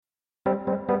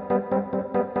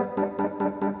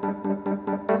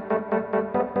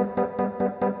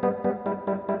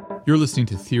You're listening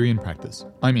to Theory and Practice.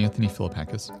 I'm Anthony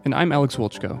Philippakis. And I'm Alex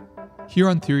Wolchko. Here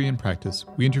on Theory and Practice,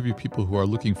 we interview people who are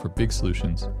looking for big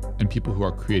solutions and people who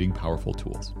are creating powerful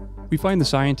tools. We find the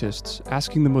scientists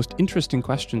asking the most interesting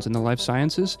questions in the life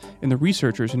sciences and the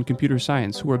researchers in computer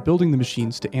science who are building the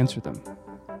machines to answer them.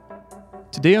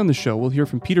 Today on the show, we'll hear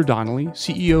from Peter Donnelly,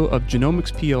 CEO of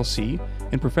Genomics Plc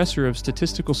and Professor of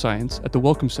Statistical Science at the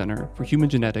Wellcome Center for Human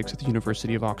Genetics at the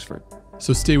University of Oxford.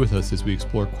 So stay with us as we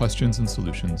explore questions and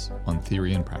solutions on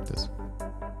Theory and Practice.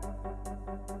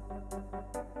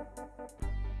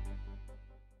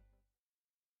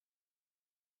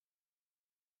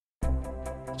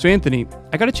 So Anthony,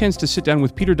 I got a chance to sit down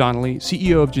with Peter Donnelly,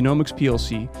 CEO of Genomics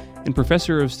Plc and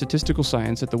Professor of Statistical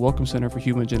Science at the Wellcome Center for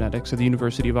Human Genetics at the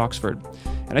University of Oxford.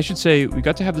 And I should say, we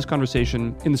got to have this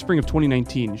conversation in the spring of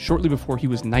 2019, shortly before he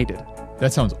was knighted.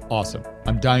 That sounds awesome.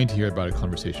 I'm dying to hear about a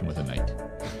conversation with a knight.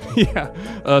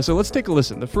 Yeah, so let's take a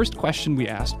listen. The first question we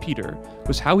asked Peter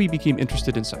was how he became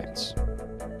interested in science.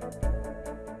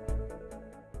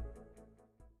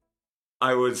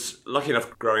 I was lucky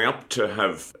enough growing up to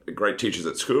have great teachers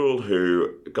at school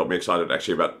who got me excited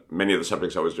actually about many of the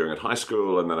subjects I was doing at high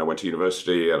school. And then I went to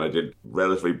university and I did a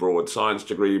relatively broad science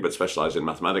degree, but specialized in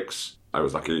mathematics. I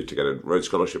was lucky to get a Rhodes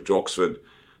Scholarship to Oxford,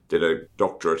 did a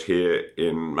doctorate here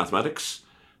in mathematics,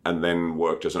 and then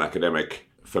worked as an academic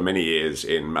for many years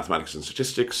in mathematics and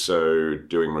statistics. So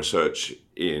doing research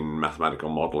in mathematical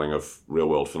modeling of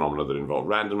real-world phenomena that involve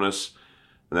randomness.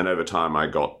 And then over time, I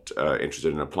got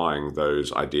interested in applying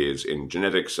those ideas in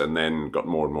genetics and then got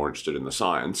more and more interested in the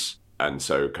science. And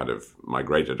so kind of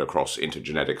migrated across into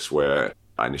genetics, where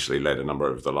I initially led a number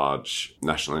of the large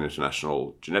national and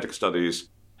international genetic studies.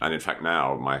 And in fact,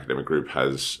 now my academic group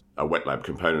has a wet lab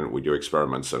component. We do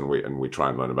experiments and we try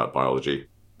and learn about biology,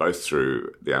 both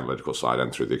through the analytical side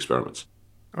and through the experiments.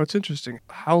 Oh, it's interesting.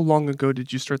 How long ago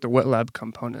did you start the wet lab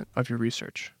component of your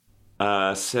research?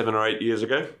 7 or 8 years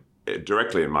ago.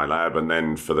 Directly in my lab, and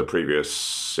then for the previous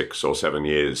 6 or 7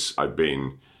 years, I've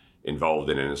been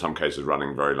involved in some cases,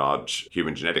 running very large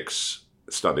human genetics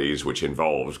studies, which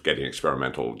involved getting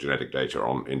experimental genetic data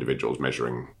on individuals,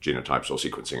 measuring genotypes or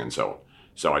sequencing and so on.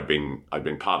 So I'd been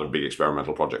part of big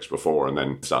experimental projects before, and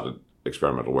then started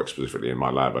experimental work specifically in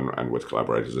my lab and with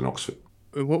collaborators in Oxford.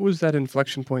 What was that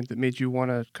inflection point that made you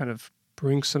want to kind of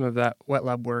bring some of that wet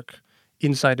lab work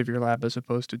inside of your lab as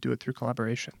opposed to do it through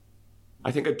collaboration? I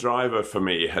think a driver for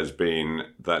me has been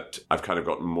that I've kind of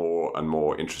got more and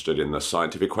more interested in the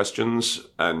scientific questions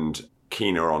and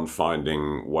keener on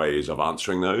finding ways of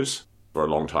answering those. For a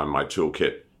long time, my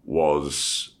toolkit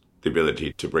was the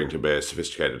ability to bring to bear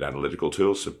sophisticated analytical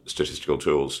tools, statistical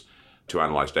tools, to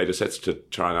analyze data sets to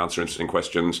try and answer interesting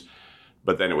questions.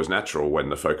 But then it was natural, when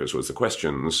the focus was the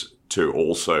questions, to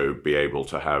also be able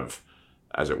to have,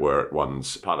 as it were, at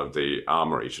one's part of the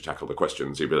armory to tackle the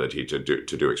questions, the ability to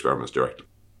do experiments directly.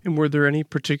 And were there any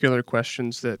particular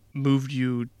questions that moved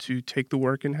you to take the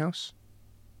work in-house?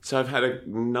 So I've had a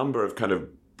number of kind of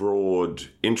broad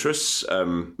interests.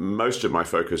 Most of my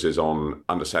focus is on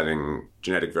understanding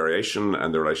genetic variation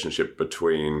and the relationship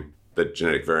between the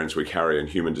genetic variants we carry in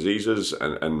human diseases.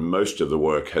 And most of the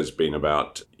work has been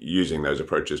about using those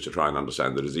approaches to try and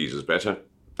understand the diseases better.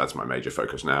 That's my major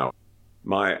focus now.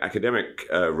 My academic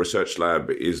research lab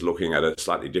is looking at a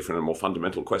slightly different and more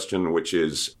fundamental question, which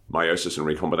is meiosis and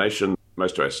recombination.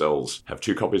 Most of our cells have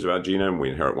 2 copies of our genome. We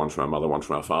inherit one from our mother, one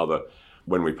from our father.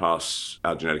 When we pass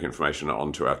our genetic information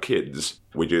on to our kids,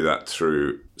 we do that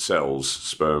through cells,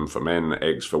 sperm for men,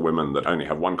 eggs for women, that only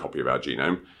have 1 copy of our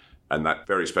genome. And that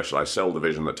very specialized cell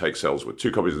division that takes cells with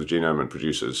 2 copies of the genome and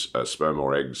produces sperm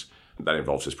or eggs, that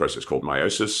involves this process called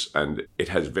meiosis, and it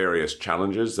has various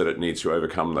challenges that it needs to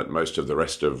overcome that most of the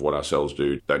rest of what our cells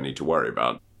do don't need to worry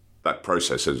about. That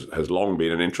process has long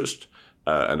been an interest,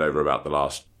 and over about the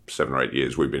last 7 or 8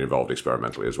 years, we've been involved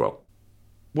experimentally as well.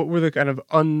 What were the kind of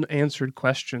unanswered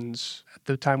questions at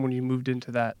the time when you moved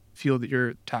into that field that you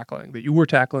were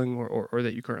tackling, or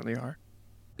that you currently are?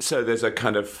 So there's a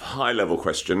kind of high-level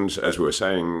questions. As we were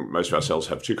saying, most of our cells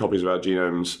have 2 copies of our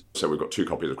genomes. So we've got 2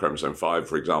 copies of chromosome 5,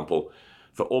 for example.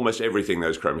 For almost everything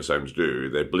those chromosomes do,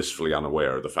 they're blissfully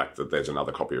unaware of the fact that there's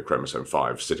another copy of chromosome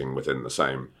 5 sitting within the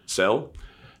same cell.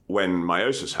 When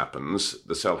meiosis happens,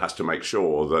 the cell has to make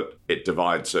sure that it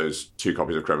divides those 2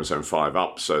 copies of chromosome 5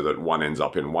 up so that one ends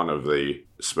up in one of the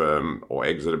sperm or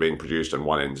eggs that are being produced and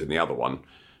one ends in the other one.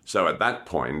 So at that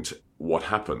point, what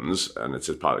happens, and it's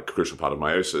a crucial part of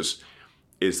meiosis,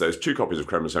 is those 2 copies of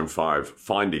chromosome 5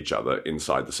 find each other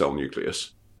inside the cell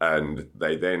nucleus. And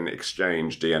they then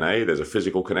exchange DNA. There's a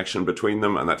physical connection between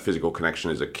them, and that physical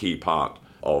connection is a key part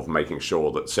of making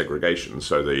sure that segregation,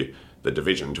 so the the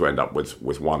division to end up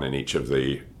with one in each of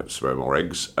the sperm or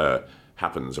eggs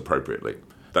happens appropriately.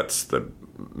 That's the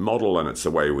model, and it's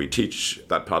the way we teach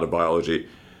that part of biology.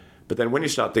 But then when you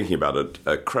start thinking about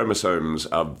it, chromosomes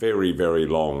are very, very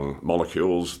long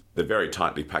molecules. They're very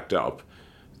tightly packed up.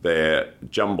 They're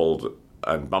jumbled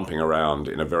and bumping around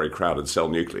in a very crowded cell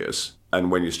nucleus. And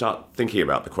when you start thinking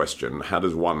about the question, how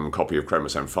does one copy of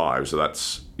chromosome 5, so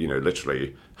that's,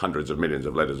 literally hundreds of millions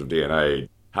of letters of DNA,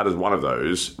 how does one of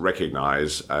those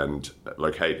recognize and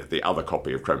locate the other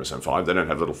copy of chromosome 5? They don't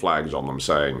have little flags on them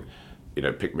saying,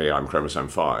 pick me, I'm chromosome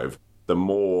 5. The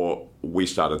more we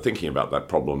started thinking about that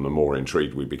problem, the more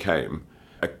intrigued we became.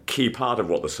 A key part of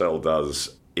what the cell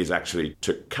does is actually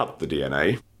to cut the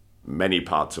DNA. Many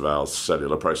parts of our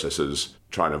cellular processes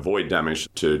try and avoid damage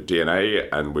to DNA,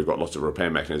 and we've got lots of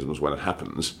repair mechanisms when it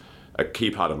happens. A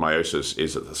key part of meiosis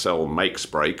is that the cell makes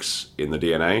breaks in the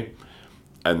DNA,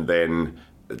 and then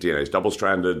the DNA is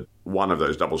double-stranded. One of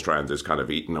those double strands is kind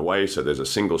of eaten away, so there's a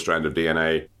single strand of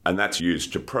DNA, and that's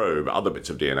used to probe other bits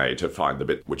of DNA to find the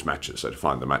bit which matches, so to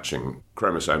find the matching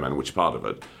chromosome and which part of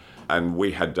it. And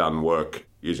we had done work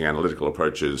using analytical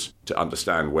approaches to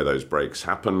understand where those breaks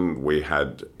happen. We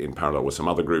had, in parallel with some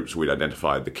other groups, we'd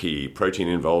identified the key protein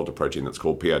involved, a protein that's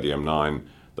called PRDM9,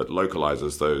 that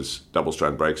localizes those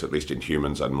double-strand breaks, at least in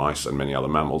humans and mice and many other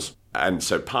mammals. And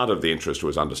so part of the interest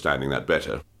was understanding that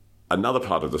better. Another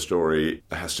part of the story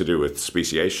has to do with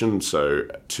speciation. So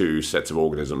two sets of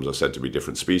organisms are said to be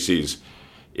different species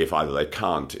if either they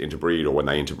can't interbreed or when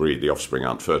they interbreed, the offspring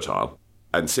aren't fertile.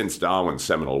 And since Darwin's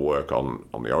seminal work on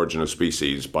the origin of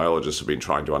species, biologists have been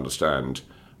trying to understand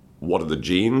what are the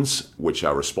genes which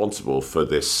are responsible for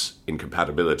this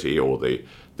incompatibility or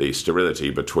the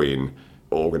sterility between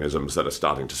organisms that are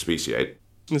starting to speciate.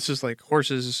 This is like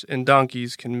horses and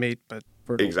donkeys can mate, but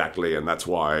fertile. Exactly, and that's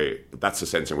the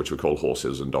sense in which we call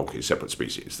horses and donkeys separate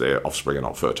species. Their offspring are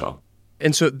not fertile.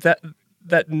 And so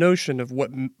that notion of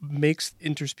what makes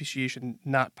interspeciation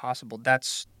not possible,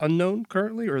 that's unknown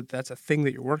currently, or that's a thing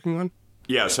that you're working on?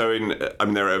 Yeah, so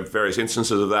there are various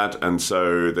instances of that, and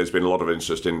so there's been a lot of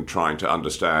interest in trying to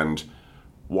understand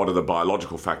what are the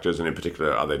biological factors, and in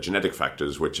particular, are there genetic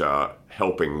factors which are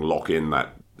helping lock in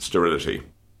that sterility.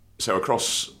 So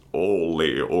across all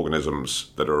the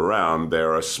organisms that are around,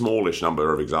 there are a smallish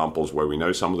number of examples where we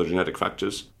know some of the genetic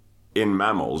factors. In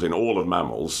mammals, in all of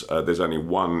mammals, there's only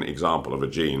one example of a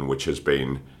gene which has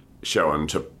been shown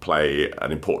to play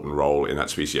an important role in that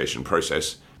speciation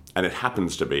process, and it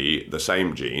happens to be the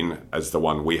same gene as the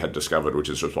one we had discovered, which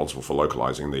is responsible for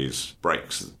localizing these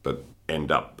breaks that end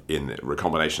up in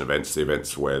recombination events, the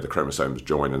events where the chromosomes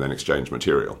join and then exchange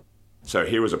material. So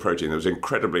here was a protein that was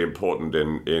incredibly important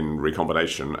in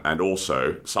recombination and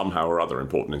also somehow or other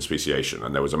important in speciation,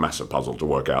 and there was a massive puzzle to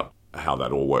work out how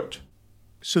that all worked.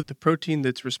 So the protein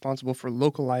that's responsible for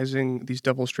localizing these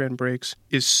double-strand breaks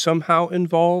is somehow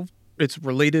involved? It's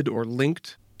related or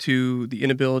linked to the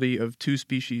inability of two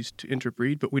species to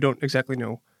interbreed, but we don't exactly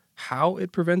know how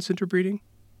it prevents interbreeding?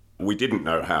 We didn't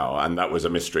know how, and that was a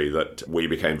mystery that we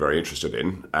became very interested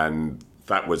in, and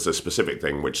that was the specific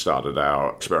thing which started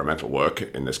our experimental work,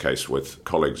 in this case with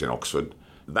colleagues in Oxford.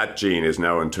 That gene is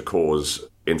known to cause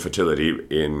infertility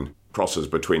in crosses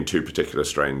between two particular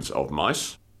strains of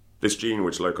mice. This gene,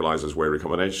 which localizes where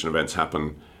recombination events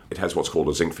happen, it has what's called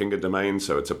a zinc finger domain,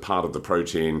 so it's a part of the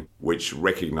protein which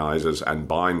recognizes and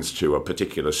binds to a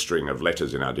particular string of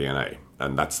letters in our DNA.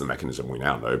 And that's the mechanism we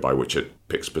now know by which it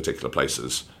picks particular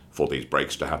places for these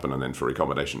breaks to happen and then for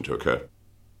recombination to occur.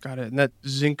 Got it. And that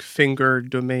zinc finger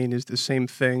domain is the same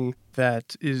thing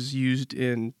that is used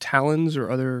in talons or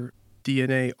other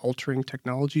DNA altering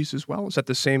technologies as well? Is that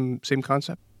the same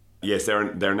concept? Yes,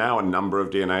 there are now a number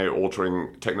of DNA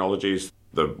altering technologies.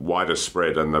 The widest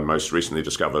spread and the most recently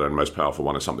discovered and most powerful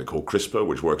one is something called CRISPR,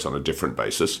 which works on a different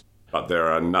basis. But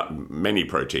there are many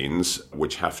proteins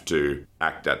which have to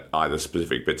act at either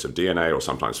specific bits of DNA or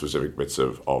sometimes specific bits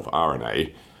of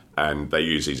RNA, and they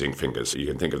use these zinc fingers. You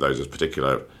can think of those as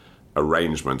particular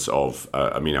arrangements of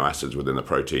amino acids within the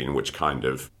protein, which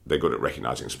they're good at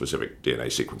recognizing specific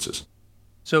DNA sequences.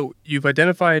 So you've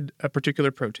identified a particular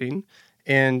protein,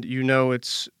 and you know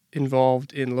it's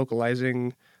involved in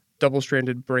localizing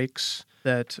double-stranded breaks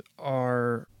that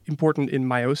are important in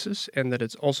meiosis and that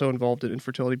it's also involved in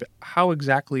infertility. But how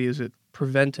exactly is it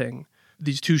preventing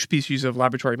these two species of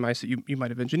laboratory mice that you might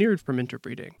have engineered from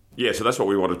interbreeding? Yeah, so that's what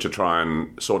we wanted to try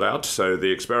and sort out. So the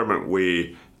experiment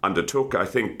we undertook, I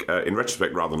think, in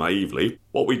retrospect, rather naively,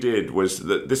 what we did was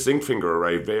that this zinc finger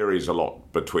array varies a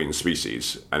lot between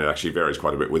species, and it actually varies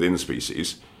quite a bit within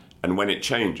species. And when it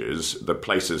changes, the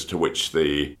places to which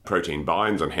the protein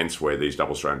binds, and hence where these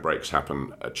double-strand breaks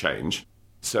happen, change.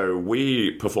 So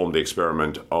we performed the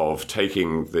experiment of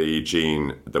taking the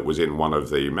gene that was in one of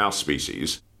the mouse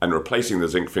species and replacing the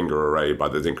zinc finger array by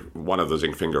one of the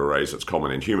zinc finger arrays that's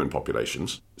common in human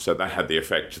populations. So that had the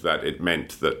effect that it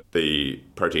meant that the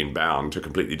protein bound to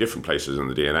completely different places in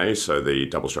the DNA, so the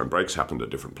double-strand breaks happened at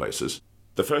different places.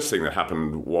 The first thing that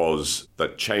happened was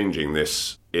that changing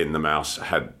this in the mouse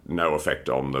had no effect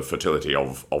on the fertility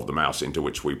of the mouse into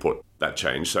which we put that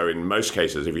change. So in most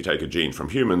cases, if you take a gene from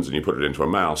humans and you put it into a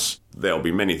mouse, there'll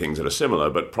be many things that are similar,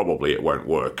 but probably it won't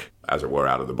work, as it were,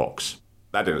 out of the box.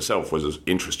 That in itself was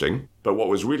interesting. But what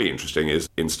was really interesting is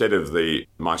instead of the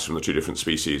mice from the two different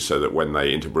species so that when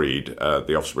they interbreed,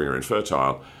 the offspring are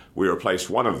infertile, we replaced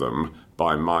one of them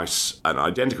by mice, an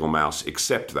identical mouse,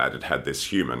 except that it had this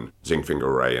human zinc finger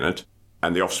array in it,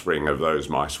 and the offspring of those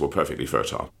mice were perfectly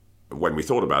fertile. When we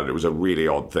thought about it, it was a really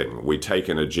odd thing. We'd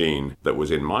taken a gene that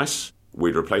was in mice,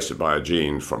 we'd replaced it by a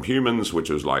gene from humans, which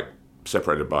was like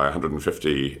separated by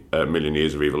 150 million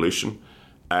years of evolution,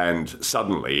 and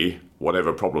suddenly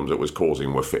whatever problems it was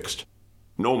causing were fixed.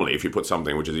 Normally, if you put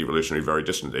something which is evolutionarily very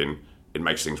distant in, it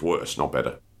makes things worse, not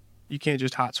better. You can't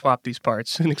just hot swap these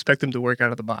parts and expect them to work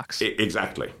out of the box.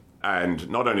 Exactly. And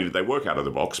not only did they work out of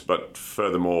the box, but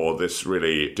furthermore, this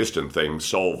really distant thing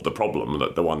solved the problem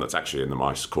that the one that's actually in the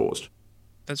mice caused.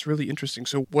 That's really interesting.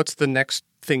 So what's the next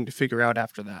thing to figure out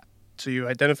after that? So you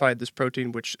identified this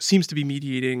protein, which seems to be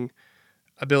mediating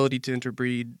ability to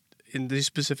interbreed in these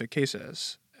specific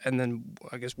cases. And then,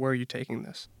 I guess, where are you taking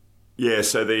this? Yeah,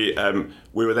 so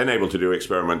we were then able to do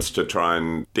experiments to try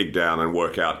and dig down and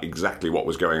work out exactly what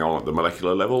was going on at the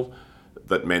molecular level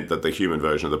that meant that the human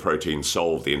version of the protein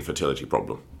solved the infertility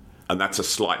problem. And that's a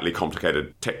slightly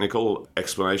complicated technical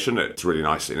explanation. It's really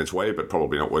nice in its way, but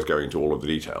probably not worth going into all of the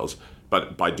details.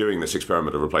 But by doing this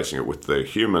experiment of replacing it with the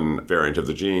human variant of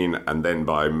the gene, and then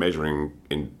by measuring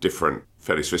in different,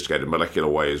 fairly sophisticated molecular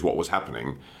ways what was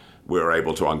happening, we were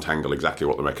able to untangle exactly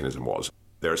what the mechanism was.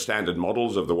 There are standard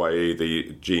models of the way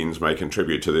the genes may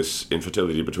contribute to this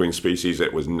infertility between species.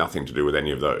 It was nothing to do with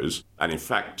any of those. And in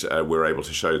fact, we're able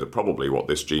to show that probably what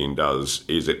this gene does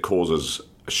is it causes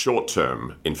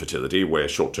short-term infertility, where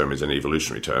short-term is an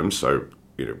evolutionary term, so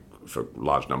for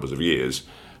large numbers of years.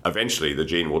 Eventually, the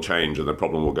gene will change and the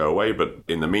problem will go away, but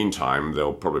in the meantime,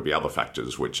 there'll probably be other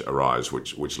factors which arise,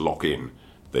 which lock in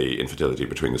the infertility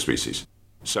between the species.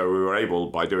 So we were able,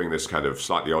 by doing this kind of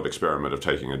slightly odd experiment of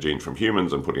taking a gene from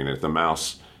humans and putting it into the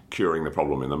mouse, curing the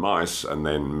problem in the mice, and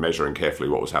then measuring carefully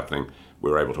what was happening, we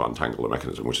were able to untangle the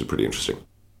mechanism, which is pretty interesting.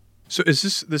 So is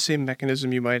this the same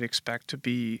mechanism you might expect to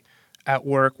be at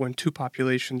work when two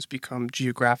populations become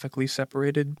geographically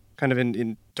separated, kind of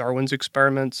in Darwin's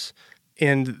experiments,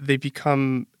 and they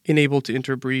become unable to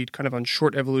interbreed kind of on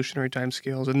short evolutionary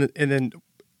timescales? And then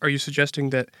are you suggesting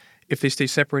that if they stay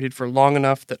separated for long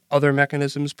enough that other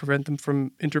mechanisms prevent them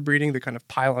from interbreeding, they kind of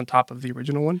pile on top of the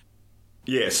original one?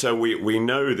 Yeah, so we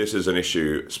know this is an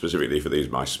issue specifically for these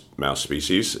mouse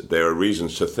species. There are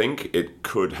reasons to think it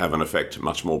could have an effect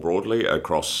much more broadly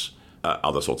across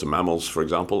other sorts of mammals, for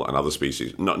example, and other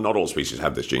species. Not all species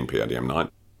have this gene, PRDM9,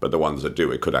 but the ones that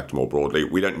do, it could act more broadly.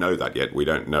 We don't know that yet. We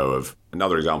don't know of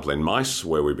another example in mice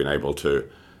where we've been able to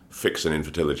fix an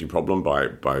infertility problem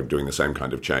by doing the same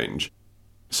kind of change.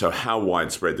 So how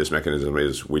widespread this mechanism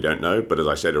is, we don't know. But as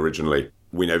I said originally,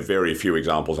 we know very few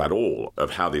examples at all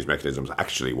of how these mechanisms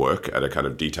actually work at a kind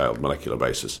of detailed molecular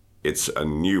basis. It's a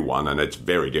new one, and it's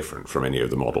very different from any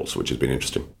of the models, which has been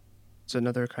interesting. It's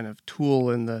another kind of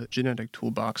tool in the genetic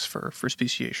toolbox for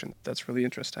speciation. That's really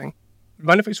interesting.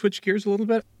 Mind if I switch gears a little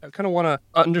bit? I kind of want to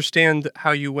understand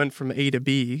how you went from A to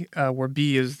B, where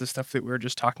B is the stuff that we were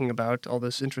just talking about, all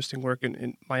this interesting work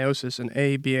in meiosis, and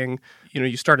A being,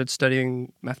 you started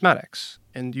studying mathematics,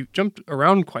 and you jumped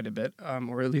around quite a bit,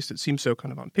 or at least it seems so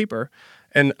kind of on paper.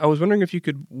 And I was wondering if you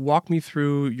could walk me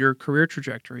through your career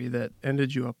trajectory that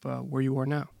ended you up where you are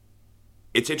now.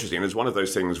 It's interesting. It's one of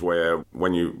those things where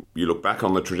when you look back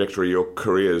on the trajectory your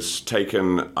career's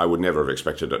taken, I would never have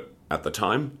expected it at the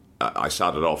time. I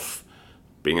started off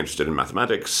being interested in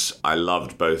mathematics. I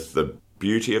loved both the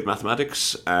beauty of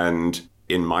mathematics and,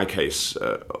 in my case,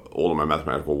 all of my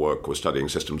mathematical work was studying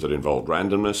systems that involved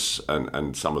randomness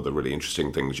and some of the really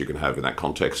interesting things you can have in that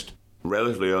context.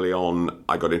 Relatively early on,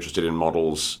 I got interested in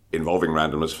models involving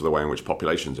randomness for the way in which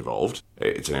populations evolved.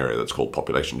 It's an area that's called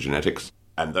population genetics.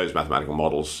 And those mathematical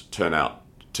models turn out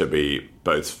to be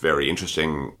both very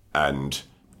interesting and,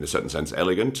 in a certain sense,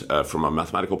 elegant from a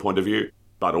mathematical point of view,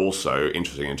 but also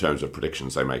interesting in terms of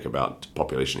predictions they make about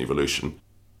population evolution.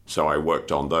 So I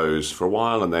worked on those for a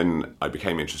while, and then I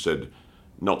became interested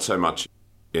not so much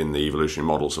in the evolutionary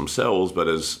models themselves, but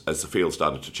as the field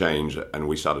started to change and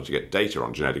we started to get data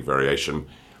on genetic variation,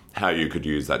 how you could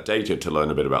use that data to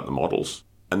learn a bit about the models.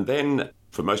 And then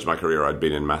for most of my career, I'd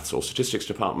been in maths or statistics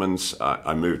departments.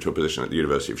 I moved to a position at the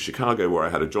University of Chicago where I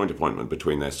had a joint appointment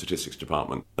between their statistics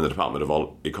department and the Department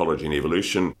of Ecology and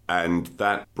Evolution. And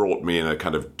that brought me in a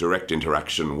kind of direct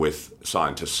interaction with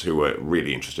scientists who were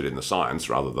really interested in the science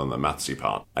rather than the mathsy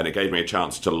part. And it gave me a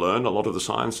chance to learn a lot of the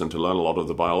science and to learn a lot of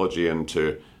the biology and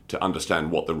to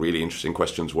understand what the really interesting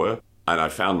questions were. And I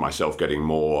found myself getting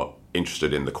more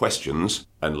interested in the questions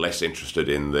and less interested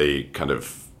in the kind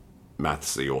of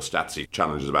mathsy or statsy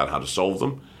challenges about how to solve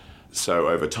them. So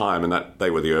over time, and that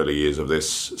they were the early years of this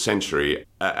century,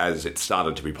 as it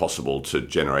started to be possible to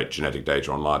generate genetic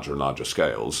data on larger and larger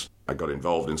scales, I got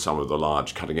involved in some of the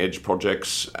large cutting-edge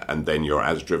projects, and then you're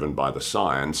as driven by the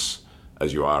science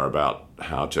as you are about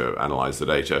how to analyze the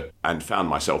data, and found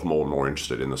myself more and more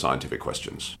interested in the scientific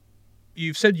questions.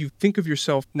 You've said you think of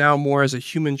yourself now more as a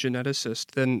human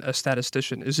geneticist than a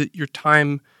statistician. Is it your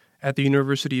time at the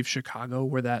University of Chicago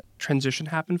where that transition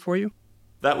happened for you?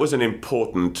 That was an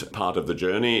important part of the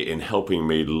journey in helping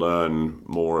me learn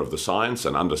more of the science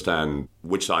and understand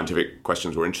which scientific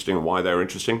questions were interesting and why they were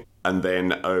interesting. And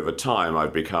then over time,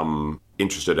 I've become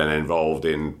interested and involved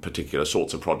in particular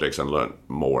sorts of projects and learned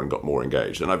more and got more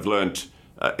engaged. And I've learned,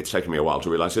 it's taken me a while to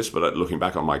realize this, but looking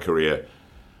back on my career,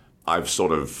 I've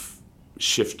sort of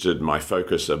shifted my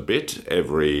focus a bit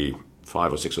every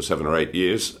 5 or 6 or 7 or 8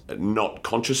 years, not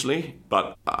consciously,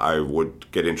 but I would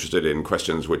get interested in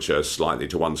questions which are slightly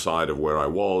to one side of where I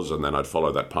was, and then I'd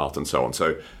follow that path and so on.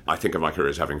 So I think of my career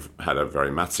as having had a very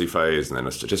mathsy phase, and then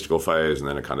a statistical phase, and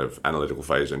then a kind of analytical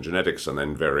phase in genetics, and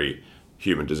then very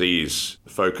human disease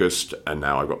focused. And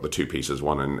now I've got the two pieces,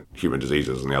 one in human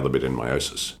diseases and the other bit in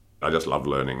meiosis. I just love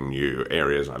learning new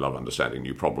areas. I love understanding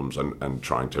new problems and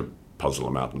trying to puzzle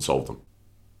them out and solve them.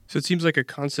 So it seems like a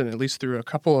constant, at least through a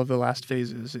couple of the last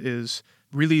phases, is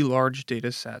really large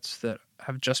data sets that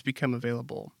have just become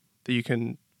available that you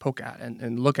can poke at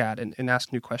and look at and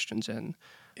ask new questions in.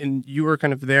 And you were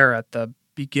kind of there at the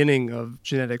beginning of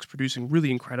genetics producing really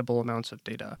incredible amounts of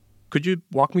data. Could you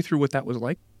walk me through what that was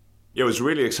like? Yeah, it was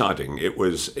really exciting. It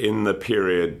was in the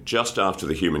period just after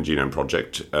the Human Genome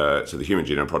Project. So the Human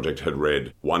Genome Project had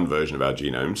read one version of our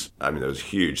genomes. I mean, there was a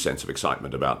huge sense of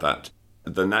excitement about that.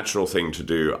 The natural thing to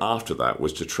do after that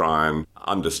was to try and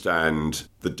understand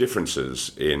the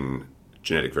differences in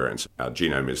genetic variants. Our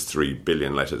genome is 3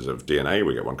 billion letters of DNA.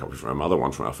 We get one copy from our mother,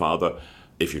 one from our father.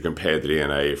 If you compare the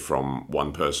DNA from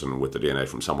one person with the DNA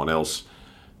from someone else,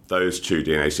 those two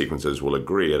DNA sequences will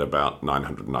agree at about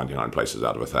 999 places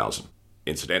out of 1,000.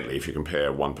 Incidentally, if you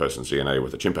compare one person's DNA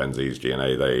with a chimpanzee's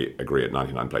DNA, they agree at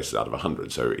 99 places out of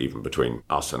 100. So even between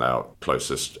us and our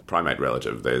closest primate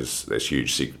relative, there's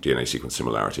huge DNA sequence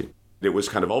similarity. It was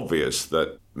kind of obvious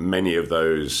that many of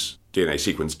those DNA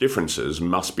sequence differences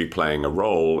must be playing a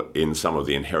role in some of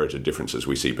the inherited differences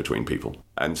we see between people.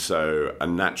 And so a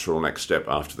natural next step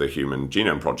after the Human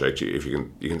Genome Project, if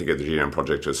you can think of the Genome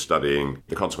Project as studying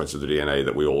the consequences of the DNA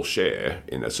that we all share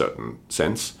in a certain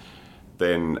sense,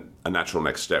 then a natural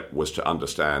next step was to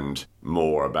understand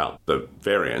more about the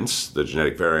variants, the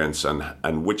genetic variants,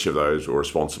 and which of those were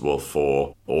responsible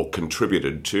for or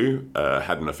contributed to,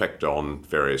 had an effect on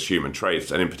various human traits,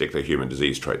 and in particular human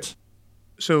disease traits.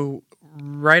 So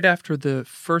right after the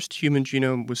first human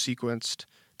genome was sequenced,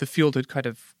 the field had kind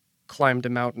of climbed a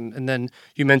mountain. And then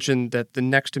you mentioned that the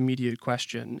next immediate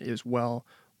question is, well,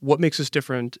 what makes us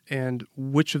different, and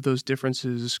which of those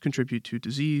differences contribute to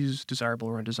disease, desirable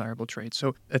or undesirable traits?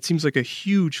 So that seems like a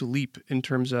huge leap in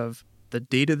terms of the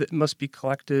data that must be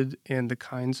collected and the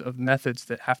kinds of methods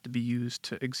that have to be used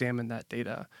to examine that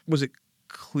data. Was it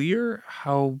clear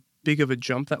how big of a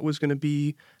jump that was going to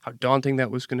be, how daunting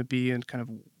that was going to be, and kind of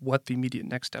what the immediate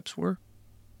next steps were?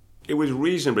 It was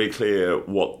reasonably clear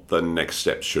what the next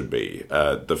steps should be.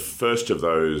 The first of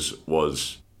those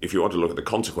was, if you want to look at the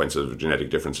consequences of genetic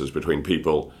differences between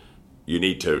people, you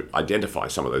need to identify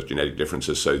some of those genetic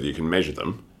differences so that you can measure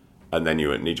them. And then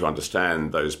you need to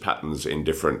understand those patterns in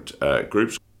different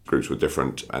groups with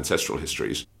different ancestral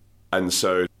histories. And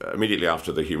so immediately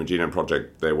after the Human Genome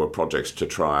Project, there were projects to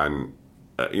try and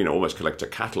almost collect a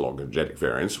catalogue of genetic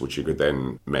variants, which you could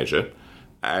then measure,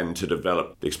 and to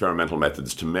develop the experimental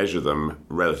methods to measure them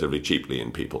relatively cheaply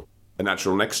in people. A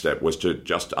natural next step was to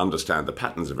just understand the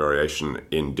patterns of variation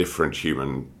in different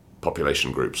human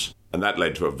population groups. And that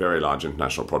led to a very large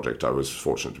international project I was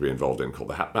fortunate to be involved in called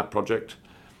the HapMap project,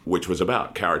 which was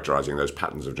about characterizing those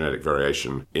patterns of genetic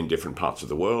variation in different parts of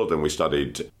the world. And we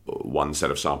studied one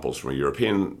set of samples from a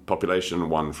European population,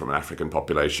 one from an African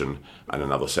population, and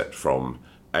another set from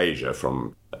Asia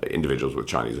from individuals with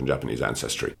Chinese and Japanese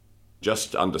ancestry.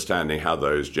 Just understanding how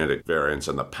those genetic variants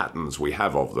and the patterns we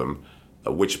have of them,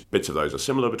 which bits of those are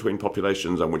similar between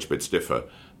populations and which bits differ,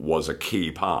 was a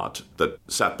key part that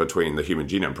sat between the Human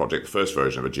Genome Project, the first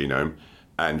version of a genome,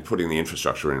 and putting the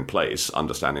infrastructure in place,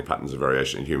 understanding patterns of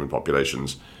variation in human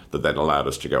populations, that then allowed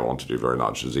us to go on to do very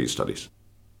large disease studies.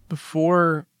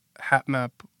 Before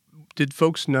HapMap, did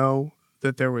folks know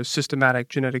that there was systematic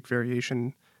genetic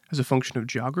variation as a function of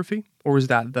geography, or was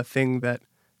that the thing that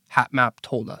HapMap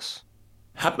told us?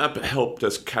 HapMap helped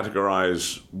us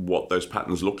categorize what those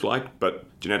patterns looked like,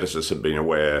 but geneticists have been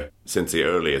aware since the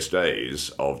earliest days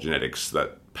of genetics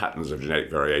that patterns of genetic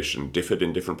variation differed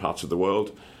in different parts of the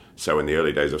world. So in the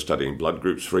early days of studying blood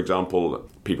groups, for example,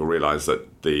 people realized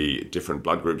that the different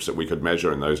blood groups that we could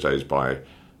measure in those days by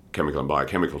chemical and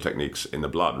biochemical techniques in the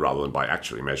blood rather than by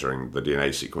actually measuring the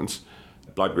DNA sequence,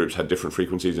 blood groups had different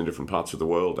frequencies in different parts of the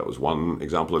world. That was one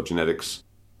example of genetics.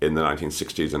 In the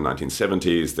 1960s and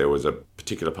 1970s, there was a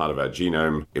particular part of our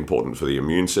genome important for the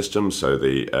immune system, so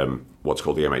the what's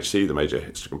called the MHC, the major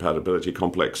histocompatibility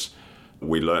complex.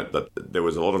 We learnt that there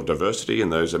was a lot of diversity in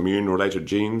those immune-related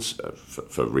genes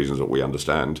for reasons that we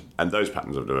understand, and those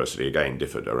patterns of diversity, again,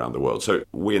 differed around the world. So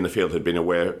we in the field had been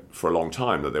aware for a long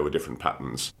time that there were different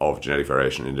patterns of genetic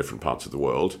variation in different parts of the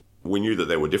world. We knew that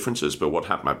there were differences, but what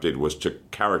HapMap did was to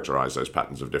characterize those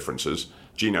patterns of differences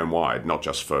genome-wide, not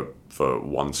just for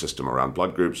one system around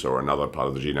blood groups or another part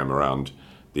of the genome around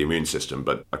the immune system,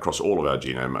 but across all of our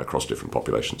genome, across different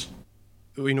populations.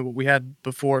 You know, what we had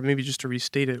before, maybe just to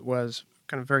restate it, was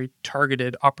kind of very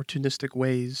targeted, opportunistic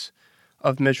ways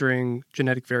of measuring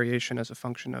genetic variation as a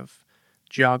function of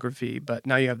geography. But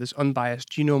now you have this unbiased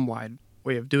genome-wide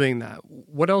way of doing that.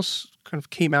 What else kind of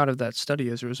came out of that study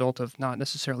as a result of not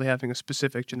necessarily having a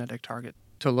specific genetic target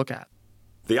to look at?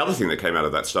 The other thing that came out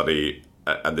of that study,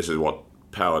 and this is what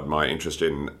powered my interest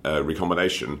in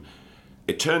recombination,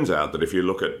 it turns out that if you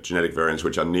look at genetic variants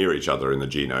which are near each other in the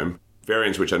genome,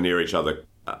 variants which are near each other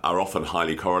are often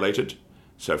highly correlated.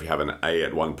 So if you have an A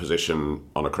at one position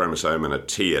on a chromosome and a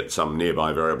T at some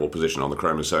nearby variable position on the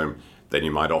chromosome, then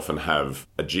you might often have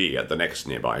a G at the next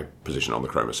nearby position on the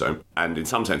chromosome. And in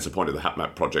some sense, the point of the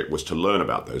HapMap project was to learn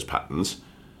about those patterns.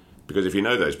 Because if you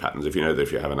know those patterns, if you know that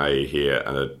if you have an A here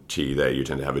and a T there, you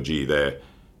tend to have a G there,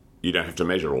 you don't have to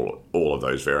measure all of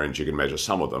those variants. You can measure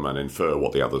some of them and infer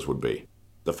what the others would be.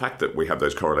 The fact that we have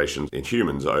those correlations in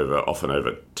humans often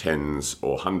over tens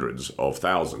or hundreds of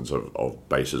thousands of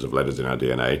bases of letters in our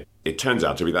DNA, it turns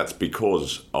out to be that's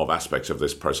because of aspects of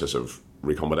this process of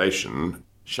recombination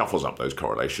shuffles up those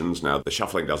correlations. Now, the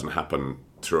shuffling doesn't happen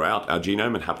throughout our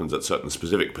genome. It happens at certain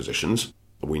specific positions.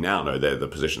 We now know they're the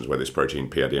positions where this protein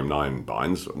PRDM9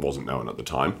 binds. It wasn't known at the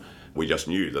time. We just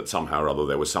knew that somehow or other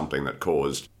there was something that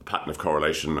caused a pattern of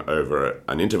correlation over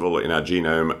an interval in our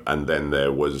genome, and then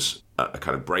there was a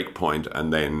kind of break point,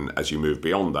 and then as you move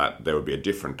beyond that, there would be a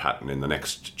different pattern in the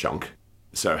next chunk.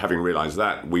 So having realized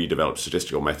that, we developed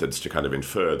statistical methods to kind of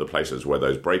infer the places where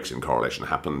those breaks in correlation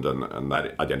happened, and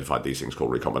that identified these things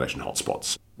called recombination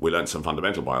hotspots. We learned some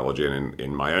fundamental biology, and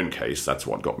in my own case, that's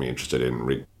what got me interested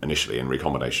in initially in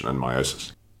recombination and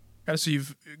meiosis. So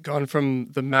you've gone from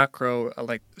the macro,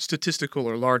 like statistical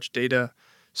or large data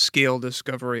scale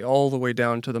discovery, all the way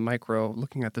down to the micro,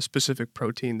 looking at the specific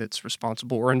protein that's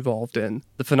responsible or involved in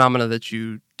the phenomena that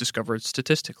you discovered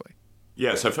statistically.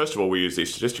 Yeah, so first of all, we use these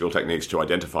statistical techniques to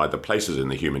identify the places in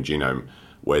the human genome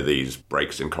where these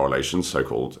breaks in correlations,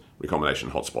 so-called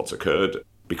recombination hotspots, occurred.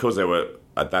 Because there were,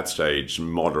 at that stage,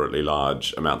 moderately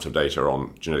large amounts of data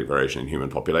on genetic variation in human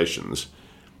populations,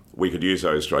 we could use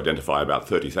those to identify about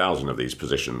 30,000 of these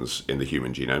positions in the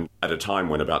human genome at a time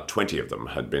when about 20 of them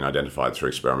had been identified through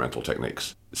experimental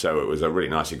techniques. So it was a really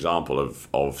nice example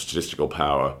of statistical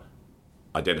power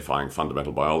identifying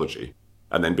fundamental biology.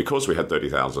 And then because we had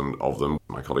 30,000 of them,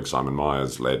 my colleague Simon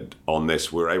Myers led on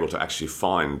this, we were able to actually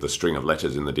find the string of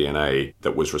letters in the DNA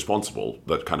that was responsible,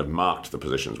 that kind of marked the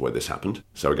positions where this happened.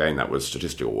 So again, that was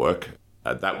statistical work.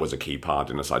 That was a key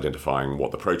part in us identifying what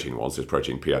the protein was, this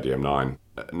protein PRDM9.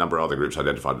 A number of other groups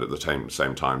identified it at the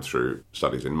same time through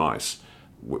studies in mice.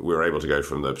 We were able to go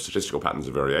from the statistical patterns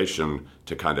of variation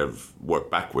to kind of work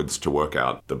backwards to work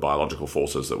out the biological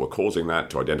forces that were causing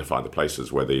that, to identify the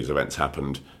places where these events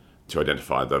happened, to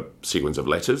identify the sequence of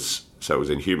letters. So it was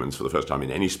in humans for the first time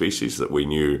in any species that we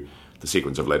knew the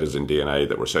sequence of letters in DNA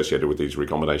that were associated with these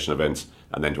recombination events,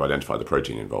 and then to identify the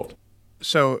protein involved.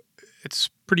 So it's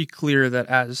pretty clear that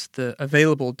as the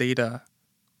available data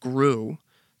grew,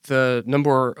 the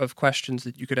number of questions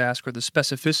that you could ask, or the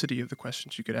specificity of the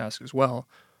questions you could ask as well,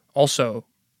 also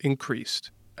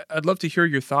increased. I'd love to hear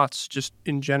your thoughts just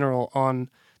in general on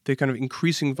the kind of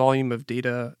increasing volume of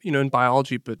data, in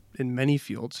biology, but in many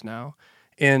fields now,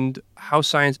 and how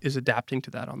science is adapting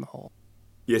to that on the whole.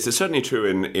 Yes, it's certainly true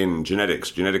in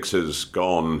genetics. Genetics has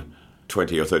gone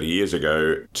 20 or 30 years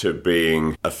ago to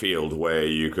being a field where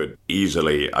you could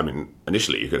easily,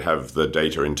 initially you could have the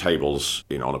data in tables,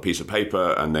 on a piece of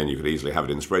paper, and then you could easily have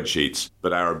it in spreadsheets.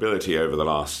 But our ability over the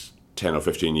last 10 or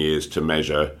 15 years to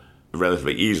measure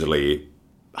relatively easily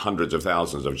hundreds of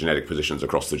thousands of genetic positions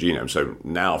across the genome. So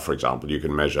now, for example, you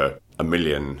can measure 1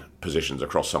 million positions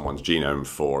across someone's genome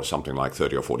for something like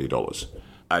 $30 or $40.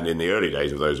 And in the early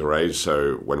days of those arrays,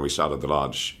 so when we started the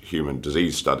large human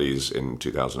disease studies in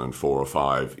 2004 or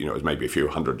 5, it was maybe a few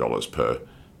 $100 per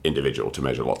individual to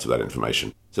measure lots of that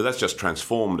information. So that's just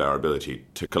transformed our ability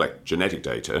to collect genetic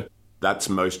data. That's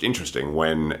most interesting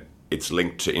when it's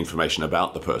linked to information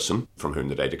about the person from whom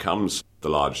the data comes. The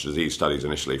large disease studies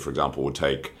initially, for example, would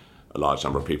take a large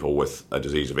number of people with a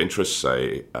disease of interest,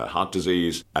 say heart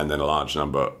disease, and then a large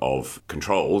number of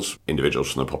controls,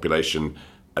 individuals from the population,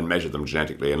 and measure them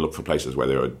genetically and look for places where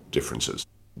there are differences.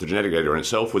 The genetic data in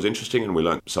itself was interesting, and we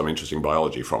learned some interesting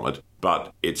biology from it,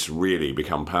 but it's really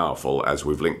become powerful as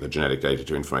we've linked the genetic data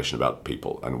to information about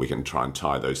people, and we can try and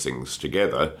tie those things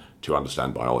together to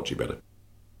understand biology better.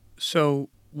 So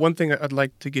one thing I'd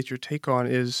like to get your take on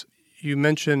is you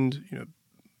mentioned,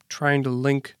 trying to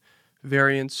link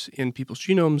variants in people's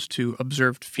genomes to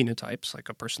observed phenotypes, like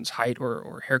a person's height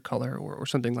or hair color or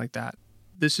something like that.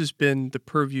 This has been the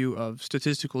purview of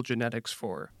statistical genetics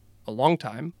for a long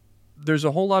time. There's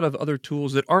a whole lot of other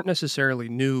tools that aren't necessarily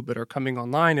new, but are coming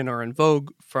online and are in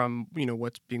vogue from,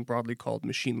 what's being broadly called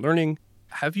machine learning.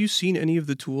 Have you seen any of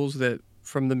the tools that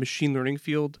from the machine learning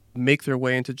field make their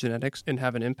way into genetics and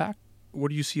have an impact? What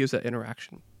do you see as that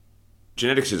interaction?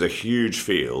 Genetics is a huge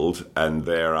field, and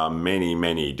there are many,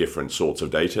 many different sorts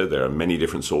of data. There are many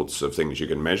different sorts of things you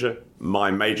can measure.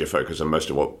 My major focus, and most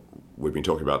of what we've been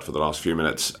talking about for the last few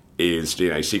minutes, is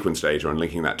DNA sequence data and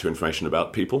linking that to information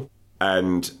about people.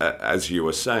 And as you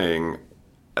were saying,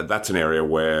 that's an area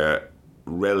where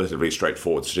relatively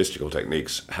straightforward statistical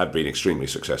techniques have been extremely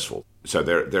successful. So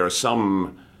there are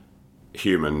some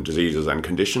human diseases and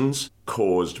conditions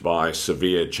caused by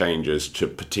severe changes to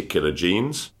particular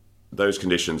genes. Those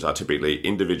conditions are typically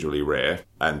individually rare,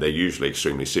 and they're usually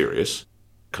extremely serious.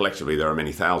 Collectively, there are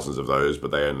many thousands of those,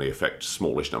 but they only affect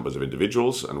smallish numbers of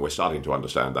individuals, and we're starting to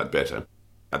understand that better.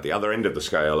 At the other end of the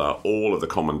scale are all of the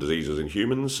common diseases in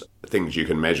humans, things you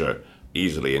can measure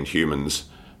easily in humans,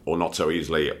 or not so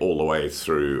easily, all the way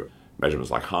through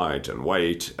measurements like height and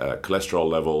weight, cholesterol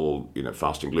level,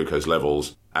 fasting glucose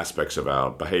levels, aspects of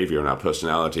our behavior and our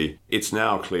personality. It's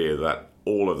now clear that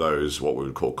all of those, what we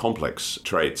would call complex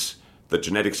traits, that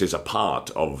genetics is a part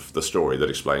of the story that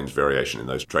explains variation in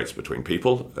those traits between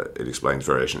people. It explains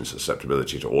variation in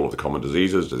susceptibility to all of the common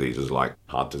diseases like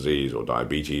heart disease or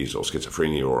diabetes or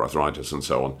schizophrenia or arthritis and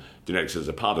so on. Genetics is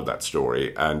a part of that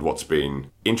story, and what's been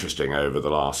interesting over the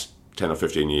last 10 or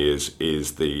 15 years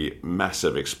is the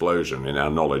massive explosion in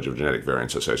our knowledge of genetic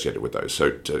variants associated with those. So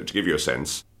to give you a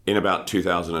sense, in about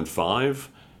 2005,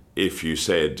 if you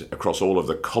said across all of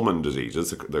the common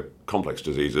diseases, the complex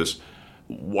diseases,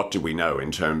 what do we know in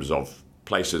terms of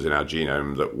places in our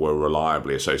genome that were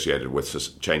reliably associated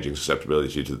with changing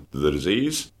susceptibility to the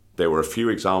disease? There were a few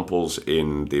examples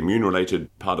in the immune-related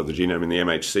part of the genome in the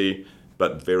MHC,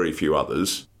 but very few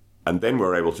others. And then we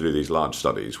were able to do these large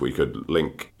studies. We could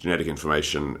link genetic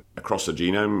information across the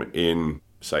genome in,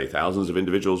 say, thousands of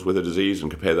individuals with a disease and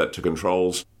compare that to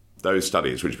controls. Those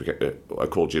studies, which are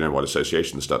called genome-wide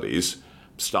association studies,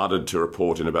 started to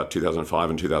report in about 2005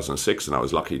 and 2006, and I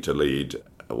was lucky to lead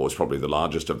what was probably the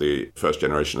largest of the first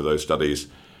generation of those studies.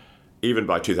 Even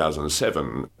by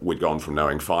 2007, we'd gone from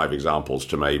knowing 5 examples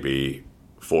to maybe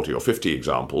 40 or 50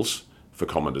 examples for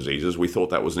common diseases. We thought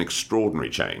that was an extraordinary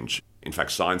change. In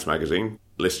fact, Science magazine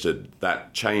listed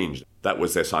that change. That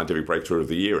was their scientific breakthrough of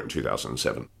the year in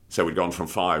 2007. So we'd gone from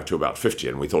 5 to about 50,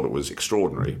 and we thought it was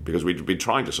extraordinary because we'd been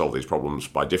trying to solve these problems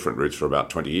by different routes for about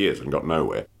 20 years and got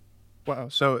nowhere. Wow.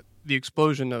 So the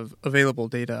explosion of available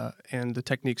data and the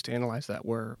techniques to analyze that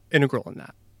were integral in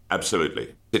that.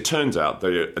 Absolutely. It turns out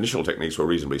the initial techniques were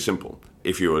reasonably simple.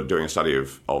 If you were doing a study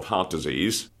of heart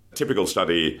disease, a typical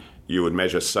study, you would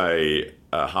measure, say,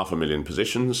 500,000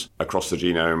 positions across the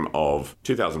genome of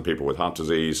 2,000 people with heart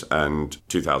disease and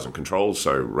 2,000 controls,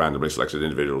 so randomly selected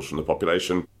individuals from the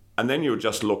population. And then you would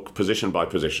just look position by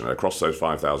position across those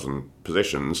 5,000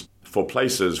 positions for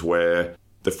places where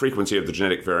the frequency of the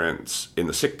genetic variants in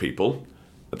the sick people,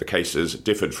 the cases,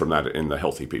 differed from that in the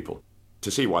healthy people.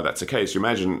 To see why that's the case,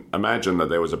 imagine that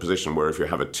there was a position where if you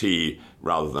have a T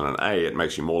rather than an A, it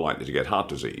makes you more likely to get heart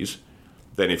disease.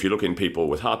 then if you look in people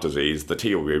with heart disease, the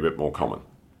T will be a bit more common.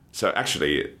 So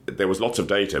actually, there was lots of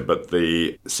data, but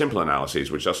the simple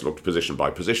analyses, which just looked position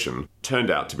by position, turned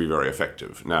out to be very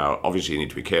effective. Now, obviously, you need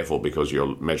to be careful because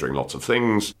you're measuring lots of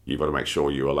things. You've got to make sure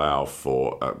you allow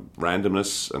for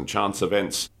randomness and chance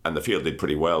events. And the field did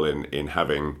pretty well in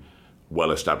having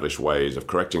well-established ways of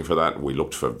correcting for that. We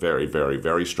looked for very, very,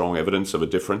 very strong evidence of a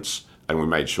difference, and we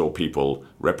made sure people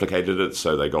replicated it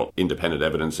so they got independent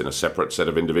evidence in a separate set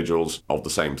of individuals of the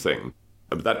same thing.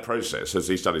 But that process, as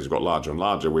these studies got larger and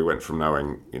larger, we went from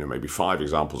knowing, maybe 5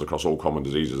 examples across all common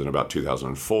diseases in about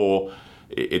 2004.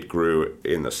 It grew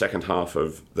in the second half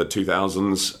of the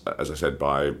 2000s. As I said,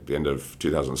 by the end of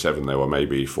 2007, there were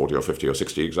maybe 40 or 50 or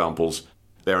 60 examples.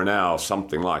 There are now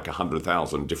something like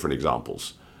 100,000 different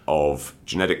examples of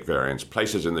genetic variants,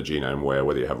 places in the genome where,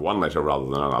 whether you have one letter rather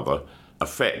than another,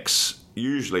 affects,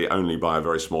 usually only by a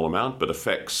very small amount, but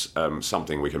affects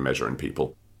something we can measure in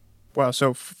people. Wow,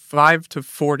 so 5 to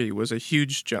 40 was a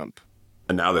huge jump.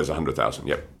 And now there's 100,000,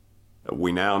 yep.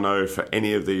 We now know for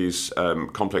any of these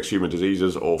complex human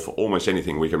diseases, or for almost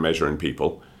anything we can measure in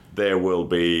people, there will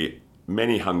be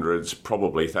many hundreds,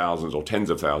 probably thousands or tens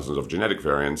of thousands of genetic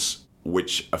variants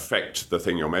which affect the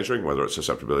thing you're measuring, whether it's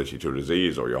susceptibility to a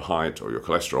disease or your height or your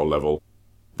cholesterol level.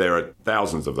 There are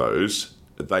thousands of those.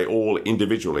 They all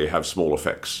individually have small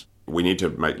effects. We need to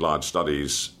make large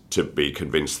studies to be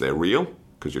convinced they're real,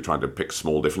 because you're trying to pick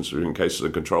small differences between cases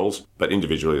and controls, but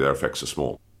individually their effects are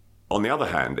small. On the other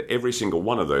hand, every single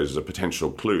one of those is a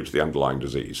potential clue to the underlying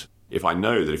disease. If I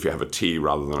know that if you have a T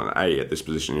rather than an A at this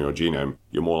position in your genome,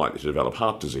 you're more likely to develop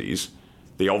heart disease,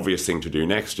 the obvious thing to do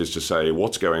next is to say,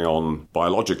 what's going on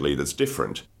biologically that's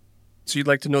different? So you'd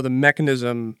like to know the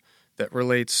mechanism that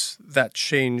relates that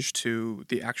change to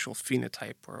the actual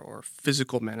phenotype or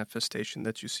physical manifestation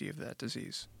that you see of that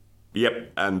disease.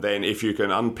 Yep, and then if you can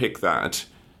unpick that,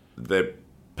 the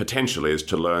potential is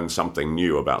to learn something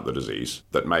new about the disease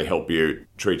that may help you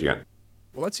treating it.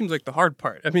 Well, that seems like the hard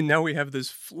part. I mean, now we have this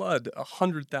flood,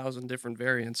 100,000 different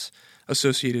variants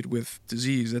associated with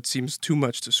disease. That seems too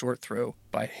much to sort through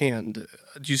by hand.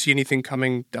 Do you see anything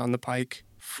coming down the pike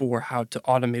for how to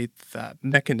automate that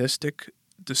mechanistic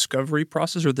discovery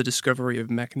process, or the discovery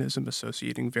of mechanism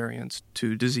associating variants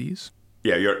to disease?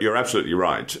 Yeah, you're absolutely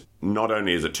right. Not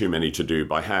only is it too many to do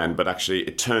by hand, but actually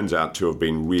it turns out to have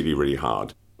been really, really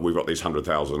hard. We've got these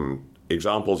 100,000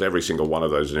 examples. Every single one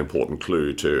of those is an important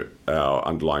clue to our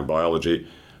underlying biology.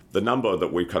 The number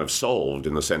that we've kind of solved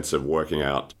in the sense of working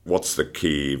out what's the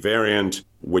key variant,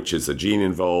 which is the gene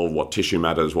involved, what tissue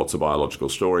matters, what's the biological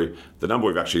story, the number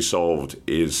we've actually solved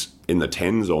is in the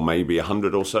tens or maybe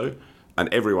 100 or so.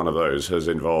 And every one of those has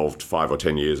involved 5 or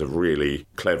 10 years of really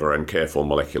clever and careful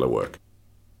molecular work.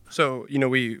 So,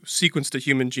 we sequenced a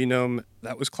human genome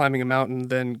that was climbing a mountain,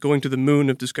 then going to the moon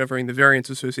of discovering the variants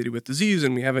associated with disease,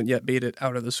 and we haven't yet made it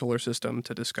out of the solar system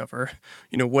to discover,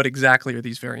 what exactly are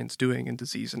these variants doing in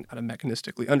disease and how to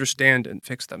mechanistically understand and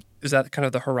fix them. Is that kind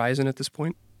of the horizon at this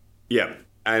point? Yeah,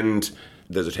 and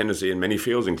there's a tendency in many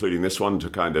fields, including this one, to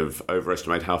kind of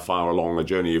overestimate how far along a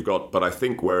journey you've got, but I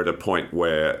think we're at a point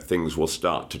where things will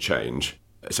start to change.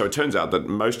 So it turns out that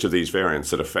most of these variants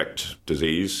that affect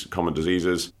disease, common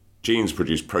diseases, genes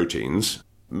produce proteins.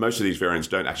 Most of these variants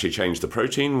don't actually change the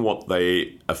protein. What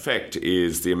they affect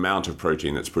is the amount of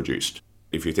protein that's produced.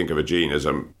 If you think of a gene as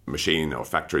a machine or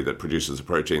factory that produces a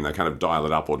protein, they kind of dial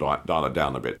it up or dial it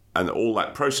down a bit. And all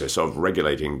that process of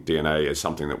regulating DNA is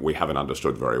something that we haven't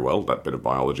understood very well, that bit of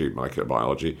biology, molecular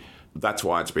biology. That's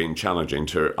why it's been challenging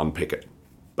to unpick it.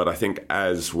 But I think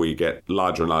as we get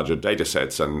larger and larger data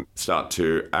sets and start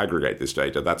to aggregate this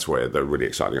data, that's where the really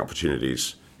exciting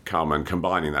opportunities come, and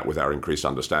combining that with our increased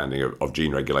understanding of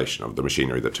gene regulation, of the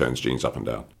machinery that turns genes up and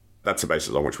down. That's the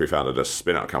basis on which we founded a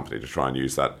spin-out company to try and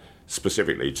use that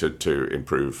specifically to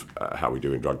improve how we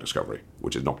do in drug discovery,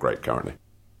 which is not great currently.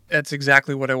 That's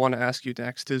exactly what I want to ask you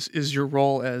next, is your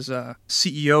role as a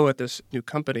CEO at this new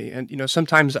company. And,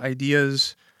 sometimes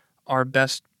ideas are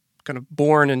best kind of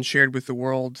born and shared with the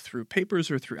world through papers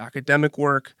or through academic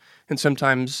work, and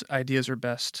sometimes ideas are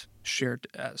best shared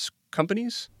as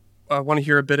companies. I want to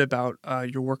hear a bit about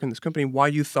your work in this company, why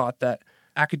you thought that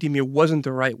academia wasn't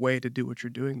the right way to do what you're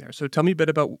doing there. So tell me a bit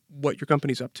about what your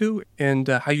company's up to and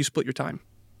how you split your time.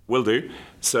 Will do.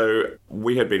 So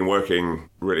we had been working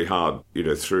really hard,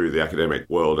 through the academic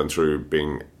world and through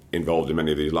being involved in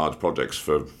many of these large projects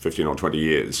for 15 or 20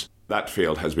 years. That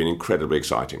field has been incredibly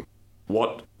exciting.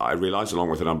 What I realized, along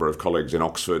with a number of colleagues in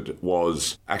Oxford,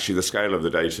 was actually the scale of the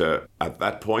data at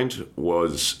that point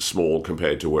was small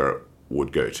compared to where it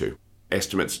would go to.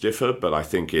 Estimates differ, but I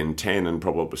think in 10 and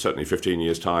probably certainly 15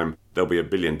 years' time, there'll be 1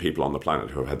 billion people on the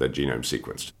planet who have had their genome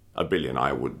sequenced. $1 billion,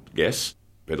 I would guess.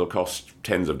 It'll cost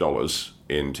tens of dollars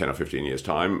in 10 or 15 years'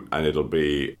 time, and it'll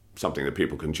be something that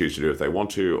people can choose to do if they want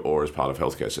to or as part of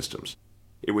healthcare systems.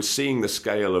 It was seeing the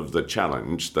scale of the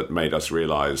challenge that made us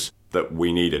realize that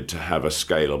we needed to have a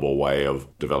scalable way of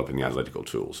developing the analytical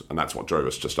tools, and that's what drove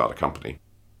us to start a company.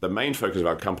 The main focus of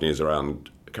our company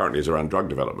currently is around drug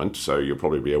development, so you'll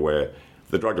probably be aware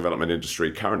the drug development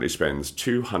industry currently spends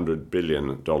 $200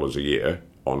 billion a year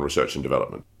on research and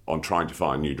development, on trying to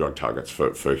find new drug targets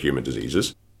for human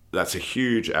diseases. That's a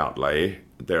huge outlay.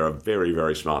 There are very,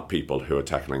 very smart people who are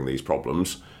tackling these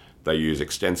problems. They use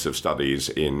extensive studies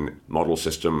in model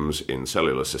systems, in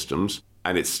cellular systems,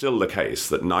 and it's still the case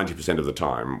that 90% of the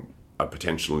time a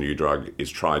potential new drug is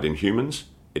tried in humans,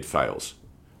 it fails.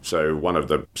 So one of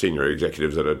the senior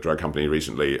executives at a drug company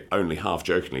recently only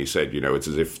half-jokingly said, it's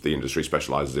as if the industry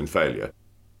specializes in failure.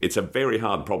 It's a very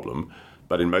hard problem,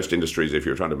 but in most industries, if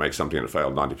you're trying to make something that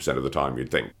failed 90% of the time, you'd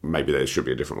think maybe there should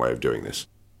be a different way of doing this.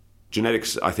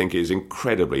 Genetics, I think, is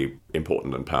incredibly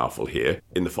important and powerful here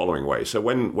in the following way. So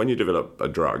when you develop a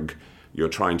drug, you're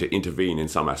trying to intervene in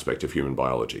some aspect of human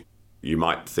biology. You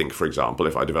might think, for example,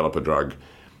 if I develop a drug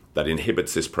that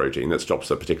inhibits this protein, that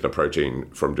stops a particular protein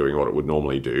from doing what it would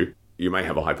normally do, you may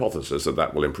have a hypothesis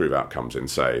that will improve outcomes in,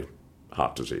 say,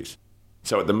 heart disease.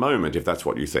 So at the moment, if that's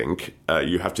what you think,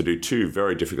 you have to do two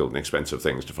very difficult and expensive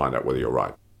things to find out whether you're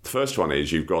right. The first one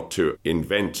is you've got to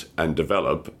invent and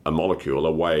develop a molecule,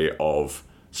 a way of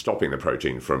stopping the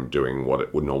protein from doing what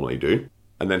it would normally do.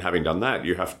 And then having done that,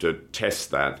 you have to test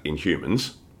that in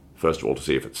humans, first of all to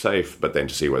see if it's safe, but then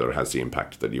to see whether it has the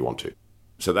impact that you want to.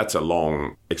 So that's a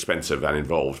long, expensive and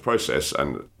involved process,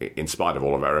 and in spite of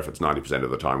all of our efforts, 90% of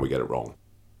the time we get it wrong.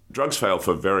 Drugs fail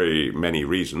for very many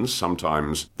reasons.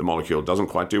 Sometimes the molecule doesn't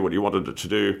quite do what you wanted it to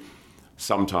do.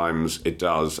 Sometimes it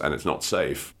does and it's not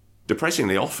safe.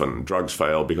 Depressingly often, drugs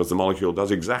fail because the molecule does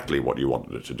exactly what you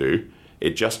wanted it to do.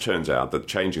 It just turns out that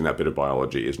changing that bit of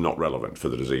biology is not relevant for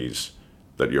the disease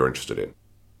that you're interested in.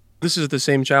 This is the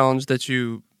same challenge that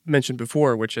you mentioned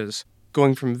before, which is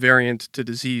going from variant to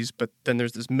disease, but then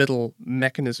there's this middle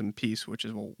mechanism piece, which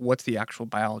is, well, what's the actual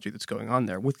biology that's going on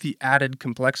there? With the added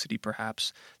complexity,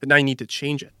 perhaps, that now you need to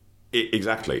change it.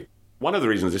 Exactly. One of the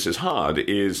reasons this is hard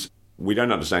is we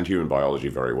don't understand human biology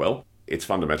very well. It's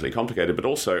fundamentally complicated, but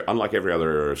also, unlike every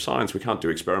other area of science, we can't do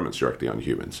experiments directly on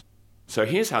humans. So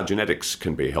here's how genetics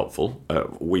can be helpful,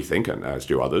 we think, and as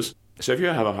do others. So if you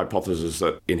have a hypothesis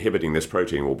that inhibiting this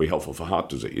protein will be helpful for heart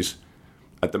disease,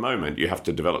 at the moment, you have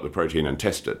to develop the protein and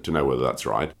test it to know whether that's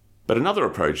right. But another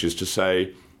approach is to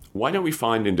say, why don't we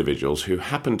find individuals who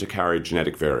happen to carry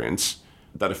genetic variants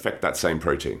that affect that same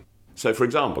protein? So, for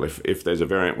example, if there's a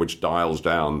variant which dials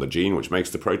down the gene which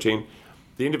makes the protein,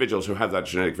 the individuals who have that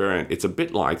genetic variant, it's a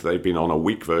bit like they've been on a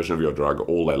weak version of your drug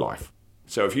all their life.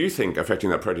 So if you think affecting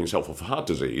that protein is helpful for heart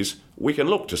disease, we can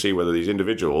look to see whether these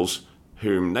individuals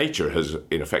whom nature has,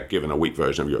 in effect, given a weak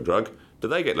version of your drug, do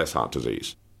they get less heart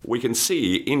disease? We can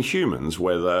see in humans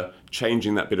whether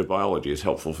changing that bit of biology is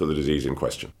helpful for the disease in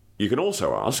question. You can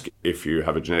also ask, if you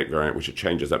have a genetic variant which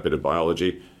changes that bit of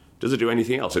biology, does it do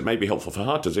anything else? It may be helpful for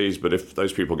heart disease, but if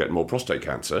those people get more prostate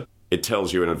cancer, it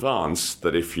tells you in advance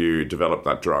that if you develop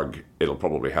that drug, it'll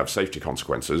probably have safety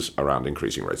consequences around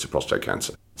increasing rates of prostate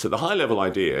cancer. So the high-level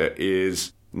idea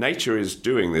is nature is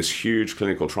doing this huge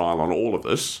clinical trial on all of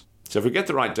this. So if we get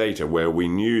the right data where we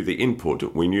knew the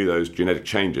input, we knew those genetic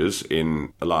changes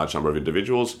in a large number of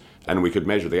individuals, and we could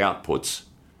measure the outputs,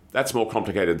 that's more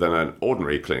complicated than an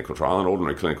ordinary clinical trial. An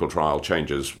ordinary clinical trial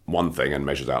changes one thing and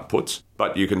measures outputs.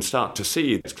 But you can start to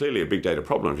see it's clearly a big data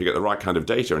problem. If you get the right kind of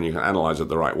data and you can analyze it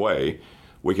the right way,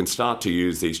 we can start to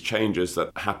use these changes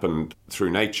that happened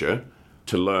through nature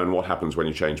to learn what happens when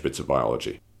you change bits of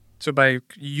biology. So by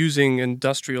using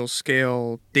industrial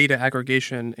scale data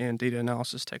aggregation and data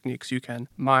analysis techniques, you can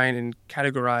mine and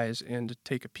categorize and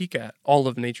take a peek at all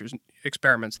of nature's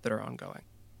experiments that are ongoing.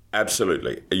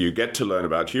 Absolutely. You get to learn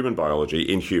about human biology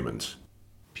in humans.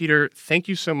 Peter, thank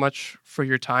you so much for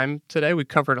your time today. We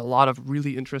covered a lot of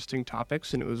really interesting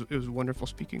topics, and it was wonderful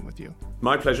speaking with you.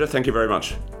 My pleasure. Thank you very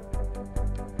much.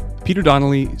 Peter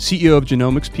Donnelly, CEO of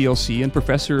Genomics Plc and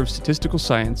Professor of Statistical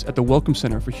Science at the Wellcome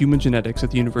Center for Human Genetics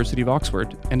at the University of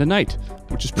Oxford, and a knight,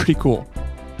 which is pretty cool.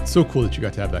 It's so cool that you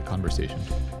got to have that conversation.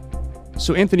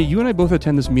 So Anthony, you and I both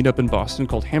attend this meetup in Boston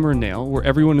called Hammer and Nail, where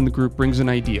everyone in the group brings an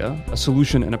idea, a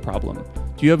solution, and a problem.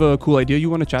 Do you have a cool idea you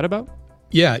want to chat about?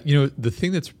 Yeah, the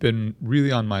thing that's been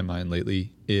really on my mind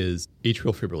lately is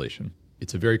atrial fibrillation.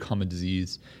 It's a very common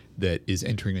disease that is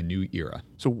entering a new era.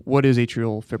 So what is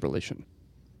atrial fibrillation?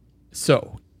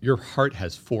 So your heart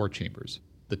has 4 chambers.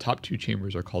 The top two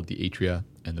chambers are called the atria,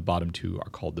 and the bottom two are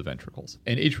called the ventricles.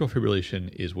 And atrial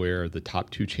fibrillation is where the top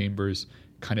two chambers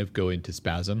kind of go into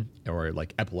spasm, or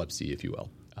like epilepsy, if you will,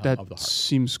 That of the heart.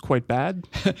 seems quite bad.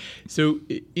 So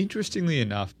interestingly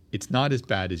enough, it's not as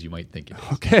bad as you might think it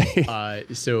is. Okay.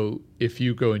 So if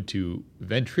you go into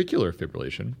ventricular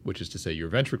fibrillation, which is to say your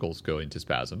ventricles go into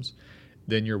spasms,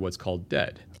 then you're what's called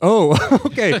dead. Oh,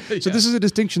 okay. So this is a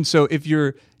distinction. So if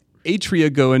your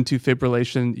atria go into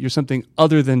fibrillation, you're something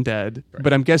other than dead, Right.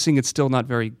 but I'm guessing it's still not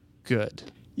very good.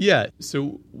 Yeah.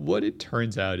 So what it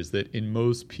turns out is that in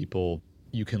most people,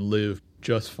 you can live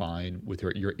just fine with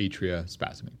your atria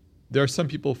spasming. There are some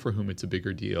people for whom it's a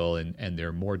bigger deal and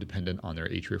they're more dependent on their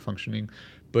atria functioning.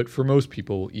 But for most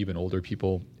people, even older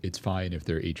people, it's fine if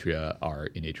their atria are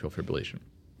in atrial fibrillation.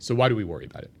 So why do we worry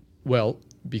about it? Well,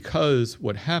 because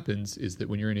what happens is that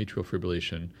when you're in atrial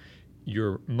fibrillation,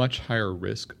 you're much higher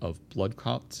risk of blood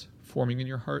clots forming in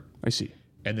your heart I see.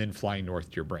 and then flying north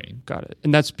to your brain. Got it.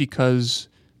 And that's because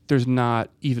there's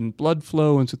not even blood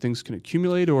flow and so things can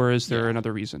accumulate, or is there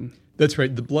another reason? That's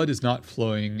right. The blood is not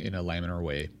flowing in a laminar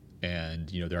way. And,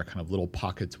 there are kind of little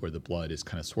pockets where the blood is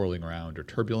kind of swirling around or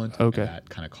turbulent. Okay. And that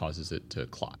kind of causes it to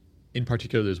clot. In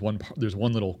particular, there's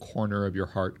one little corner of your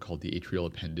heart called the atrial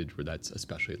appendage where that's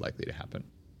especially likely to happen.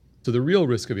 So the real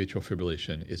risk of atrial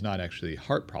fibrillation is not actually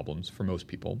heart problems for most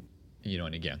people,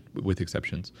 and again, with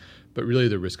exceptions, but really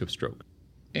the risk of stroke.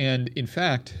 And in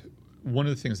fact, one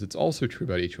of the things that's also true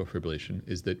about atrial fibrillation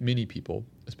is that many people,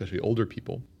 especially older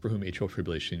people, for whom atrial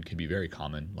fibrillation can be very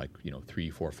common, like 3,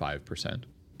 4, 5%,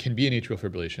 can be in atrial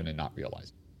fibrillation and not realize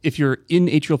it. If you're in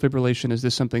atrial fibrillation, is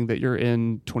this something that you're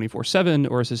in 24/7,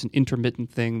 or is this an intermittent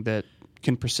thing that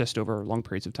can persist over long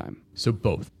periods of time? So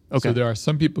both. Okay. So there are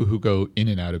some people who go in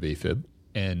and out of AFib,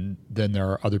 and then there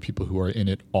are other people who are in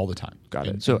it all the time. Got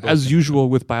And- it. So and both as can usual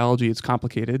with biology, it's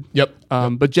complicated. Yep.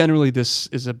 But generally, this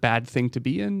is a bad thing to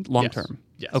be in long Yes. term.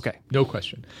 Yes. Okay. No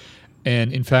question.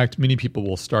 And in fact, many people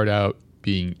will start out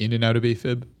being in and out of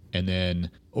AFib, and then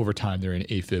over time they're in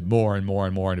AFib more and more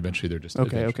and more, and eventually they're just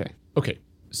Okay.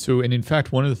 So, and in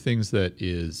fact, one of the things that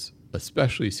is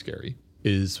especially scary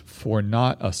is for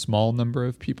not a small number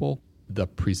of people, the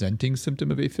presenting symptom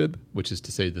of AFib, which is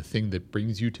to say the thing that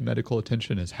brings you to medical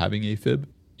attention as having AFib,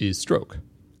 is stroke.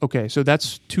 Okay, so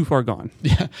that's too far gone.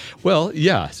 Yeah. Well,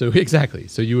 yeah. So exactly.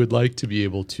 So you would like to be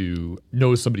able to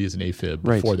know somebody is an AFib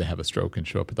Right. before they have a stroke and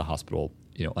show up at the hospital,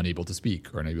 unable to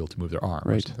speak or unable to move their arm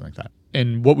or Right. something like that.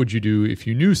 And what would you do if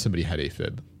you knew somebody had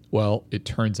AFib? Well, it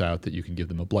turns out that you can give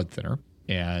them a blood thinner,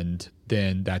 and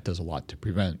then that does a lot to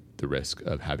prevent the risk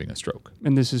of having a stroke.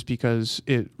 And this is because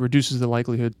it reduces the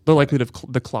likelihood of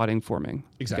the clotting forming.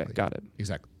 Exactly. Okay, got it.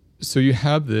 Exactly. So you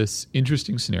have this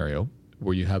interesting scenario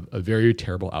where you have a very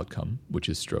terrible outcome, which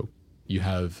is stroke. You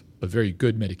have a very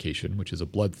good medication, which is a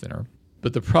blood thinner.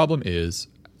 But the problem is,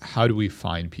 how do we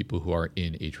find people who are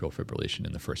in atrial fibrillation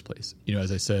in the first place?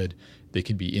 As I said, they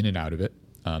can be in and out of it.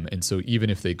 And so even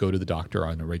if they go to the doctor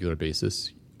on a regular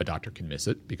basis, a doctor can miss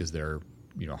it because their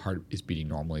heart is beating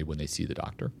normally when they see the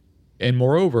doctor. And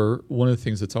moreover, one of the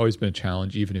things that's always been a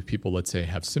challenge, even if people, let's say,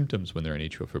 have symptoms when they're in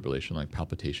atrial fibrillation, like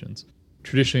palpitations,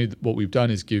 traditionally what we've done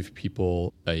is give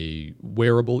people a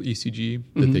wearable ECG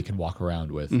that they can walk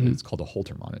around with. It's called a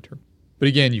Holter monitor. But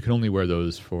again, you can only wear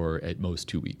those for at most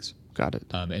 2 weeks. Got it.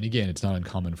 And again, it's not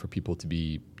uncommon for people to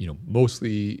be,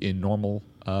 mostly in normal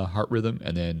heart rhythm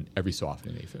and then every so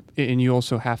often in AFib. And you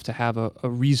also have to have a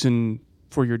reason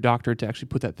for your doctor to actually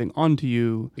put that thing onto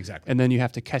you. Exactly. And then you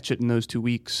have to catch it in those 2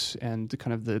 weeks, and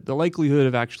the likelihood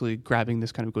of actually grabbing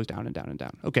this kind of goes down and down and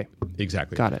down. Okay.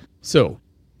 Exactly. Got it. So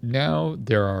now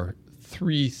there are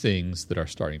 3 things that are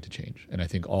starting to change. And I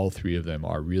think all 3 of them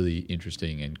are really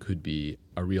interesting and could be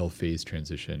a real phase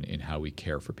transition in how we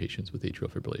care for patients with atrial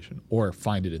fibrillation or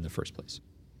find it in the first place.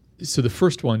 So the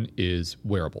first one is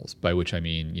wearables, by which I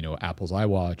mean, Apple's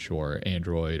iWatch or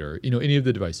Android or, any of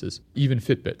the devices, even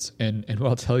Fitbits. And what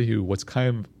I'll tell you, what's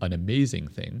kind of an amazing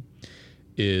thing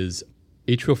is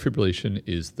atrial fibrillation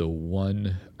is the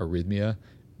one arrhythmia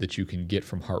that you can get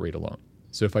from heart rate alone.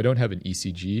 So if I don't have an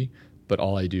ECG, but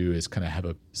all I do is kind of have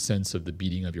a sense of the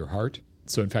beating of your heart.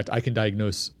 So in fact, I can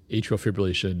diagnose atrial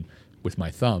fibrillation with my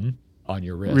thumb on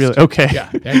your wrist. Really? Okay. Yeah.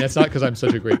 And that's not because I'm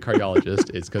such a great cardiologist.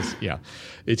 It's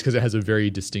because it has a very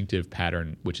distinctive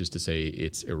pattern, which is to say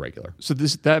it's irregular. So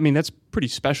that's pretty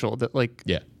special. That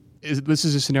Yeah. This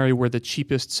is a scenario where the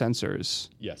cheapest sensors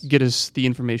Yes. get us the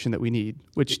information that we need,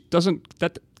 which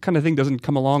that kind of thing doesn't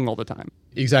come along all the time.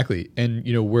 Exactly. And,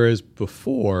 whereas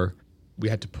before we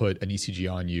had to put an ECG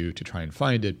on you to try and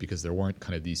find it because there weren't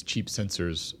kind of these cheap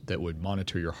sensors that would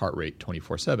monitor your heart rate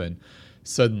 24/7,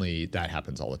 suddenly that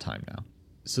happens all the time now.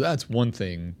 So that's one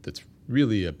thing that's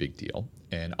really a big deal.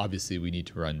 And obviously, we need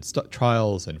to run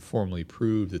trials and formally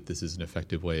prove that this is an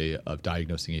effective way of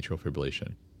diagnosing atrial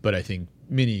fibrillation. But I think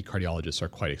many cardiologists are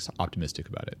quite optimistic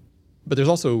about it. But there's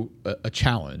also a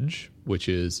challenge, which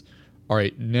is, all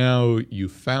right, now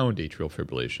you've found atrial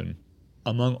fibrillation.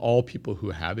 Among all people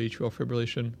who have atrial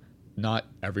fibrillation, not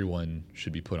everyone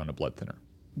should be put on a blood thinner.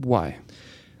 Why?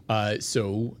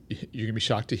 So you're going to be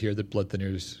shocked to hear that blood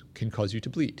thinners can cause you to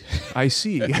bleed. I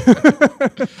see.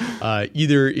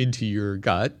 Either into your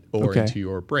gut or Okay. into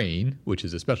your brain, which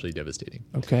is especially devastating.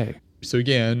 Okay. So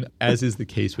again, as is the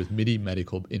case with many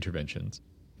medical interventions,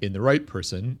 in the right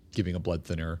person, giving a blood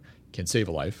thinner can save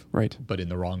a life. Right. But in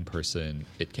the wrong person,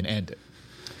 it can end it.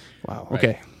 Wow.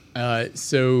 Right? Okay.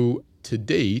 So to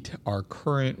date, our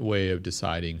current way of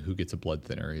deciding who gets a blood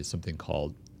thinner is something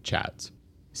called CHADS.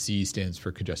 C stands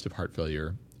for congestive heart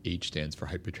failure, H stands for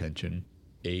hypertension,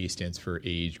 A stands for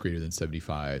age greater than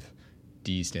 75,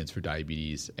 D stands for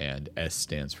diabetes, and S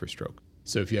stands for stroke.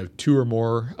 So if you have two or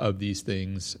more of these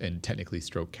things, and technically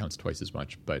stroke counts twice as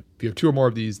much, but if you have two or more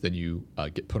of these, then you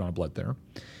get put on a blood thinner.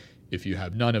 If you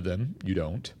have none of them, you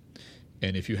don't.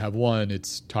 And if you have one,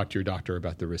 it's talk to your doctor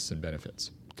about the risks and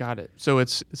benefits. Got it. So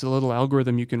it's a little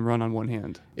algorithm you can run on one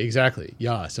hand. Exactly.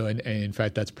 Yeah. So, and in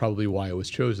fact, that's probably why it was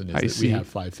chosen, is I that see. we have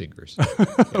 5 fingers.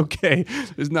 Okay.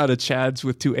 There's not a Chads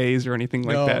with 2 A's or anything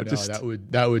like that. No,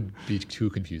 that would be too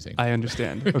confusing. I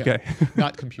understand. Okay.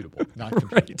 Not computable. Not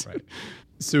computable. Right.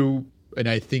 So, and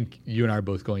I think you and I are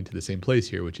both going to the same place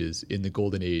here, which is in the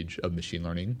golden age of machine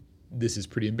learning. This is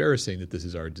pretty embarrassing that this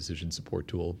is our decision support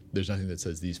tool. There's nothing that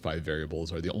says these 5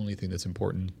 variables are the only thing that's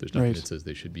important. There's nothing Right. that says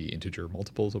they should be integer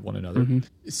multiples of one another. Mm-hmm.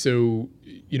 So,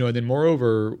 and then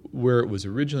moreover, where it was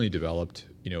originally developed,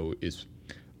 is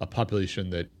a population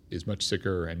that is much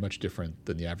sicker and much different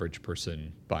than the average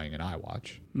person buying an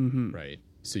iWatch, right?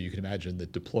 So you can imagine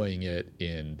that deploying it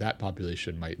in that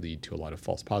population might lead to a lot of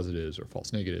false positives or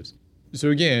false negatives.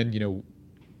 So again,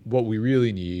 what we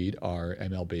really need are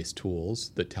ML-based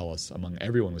tools that tell us, among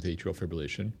everyone with atrial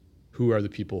fibrillation, who are the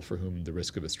people for whom the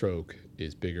risk of a stroke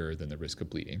is bigger than the risk of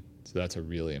bleeding. So that's a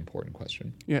really important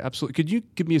question. Yeah, absolutely. Could you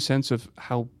give me a sense of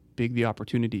how big the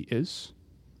opportunity is?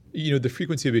 The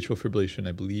frequency of atrial fibrillation,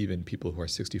 I believe, in people who are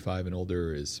 65 and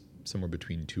older is somewhere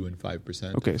between 2 and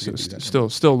 5%. Okay, so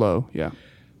still low. Yeah.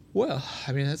 Well,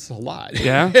 I mean, that's a lot.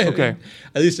 Yeah? Okay.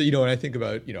 At least, when I think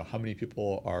about, how many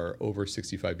people are over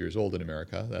 65 years old in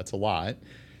America, that's a lot,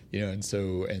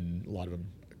 and a lot of them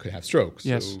could have strokes.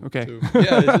 Yes. Okay.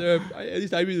 Yeah. At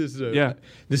least I mean, this is Yeah.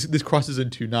 This crosses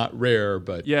into not rare,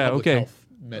 but public okay. health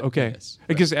Okay. menace, right?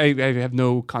 Because I have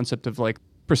no concept of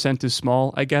percent is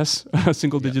small, I guess.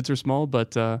 Single digits are small,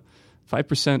 but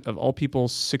 5% of all people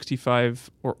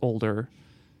 65 or older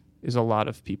is a lot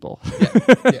of people.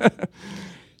 Yeah.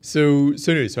 So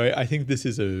I think this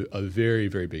is a very,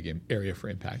 very big area for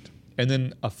impact. And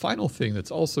then a final thing that's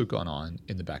also gone on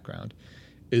in the background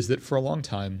is that for a long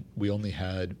time, we only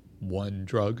had one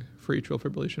drug for atrial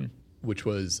fibrillation, which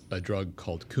was a drug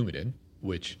called Coumadin,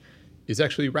 which is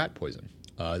actually rat poison.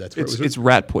 That's what It's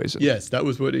rat poison. Yes, that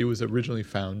was what it was originally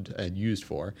found and used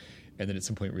for, and then at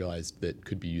some point realized that it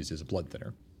could be used as a blood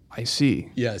thinner. I see.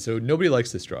 Yeah, so nobody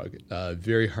likes this drug.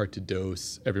 Very hard to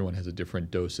dose. Everyone has a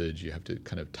different dosage. You have to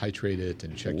kind of titrate it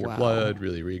and check your blood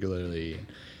really regularly.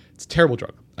 It's a terrible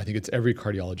drug. I think it's every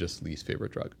cardiologist's least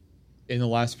favorite drug. In the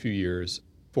last few years,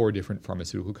 4 different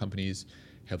pharmaceutical companies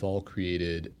have all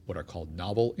created what are called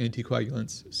novel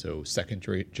anticoagulants, so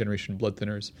second-generation blood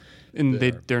thinners. And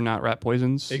they're not rat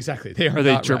poisons? Exactly. They Are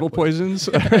they gerbil poisons?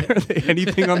 Are they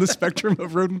anything on the spectrum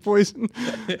of rodent poison?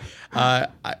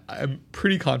 I'm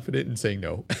pretty confident in saying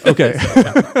no. Okay.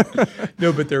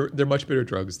 No, but they're much better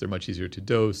drugs. They're much easier to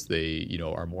dose. They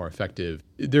are more effective.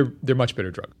 They're much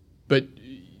better drugs. But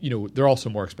they're also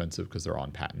more expensive because they're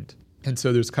on patent. And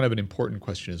so there's kind of an important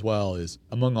question as well, is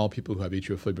among all people who have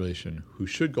atrial fibrillation who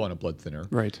should go on a blood thinner,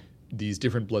 Right. these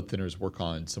different blood thinners work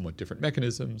on somewhat different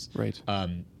mechanisms. Right.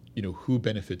 Who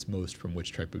benefits most from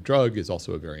which type of drug is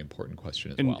also a very important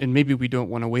question as well. And maybe we don't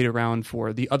want to wait around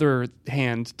for the other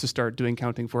hand to start doing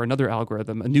counting for another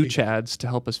algorithm, a new CHADS, to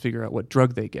help us figure out what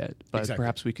drug they get. But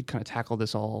perhaps we could kind of tackle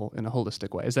this all in a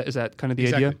holistic way. Is that kind of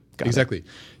the idea? Exactly.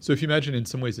 So if you imagine, in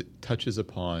some ways it touches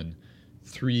upon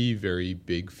 3 very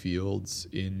big fields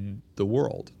in the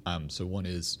world. So one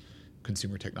is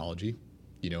consumer technology,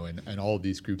 and all of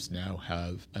these groups now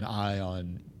have an eye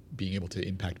on being able to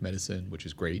impact medicine, which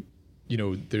is great.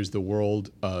 There's the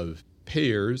world of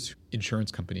payers,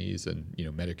 insurance companies, and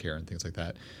Medicare and things like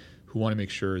that, who want to make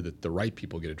sure that the right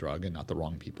people get a drug and not the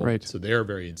wrong people. Right. So they're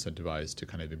very incentivized to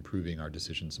kind of improving our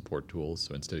decision support tools.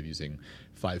 So instead of using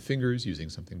 5 fingers, using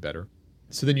something better.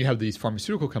 So then you have these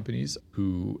pharmaceutical companies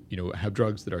who, have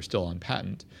drugs that are still on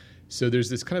patent. So there's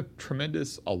this kind of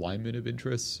tremendous alignment of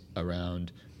interests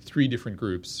around 3 different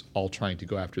groups all trying to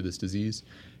go after this disease.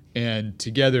 And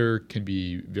together can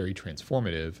be very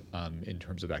transformative in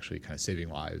terms of actually kind of saving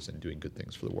lives and doing good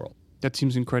things for the world. That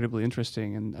seems incredibly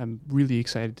interesting, and I'm really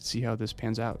excited to see how this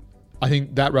pans out. I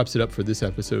think that wraps it up for this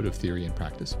episode of Theory and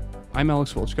Practice. I'm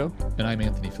Alex Wolchko. And I'm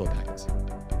Anthony Philippakis.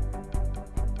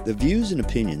 The views and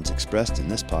opinions expressed in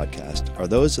this podcast are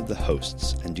those of the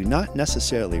hosts and do not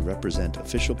necessarily represent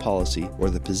official policy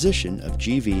or the position of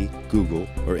GV, Google,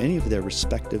 or any of their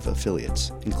respective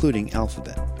affiliates, including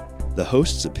Alphabet. The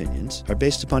hosts' opinions are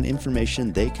based upon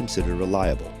information they consider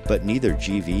reliable, but neither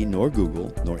GV nor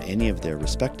Google nor any of their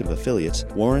respective affiliates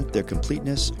warrant their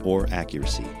completeness or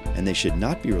accuracy, and they should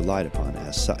not be relied upon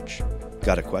as such.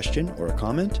 Got a question or a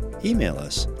comment? Email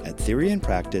us at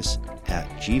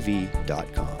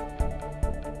theoryandpractice@gv.com.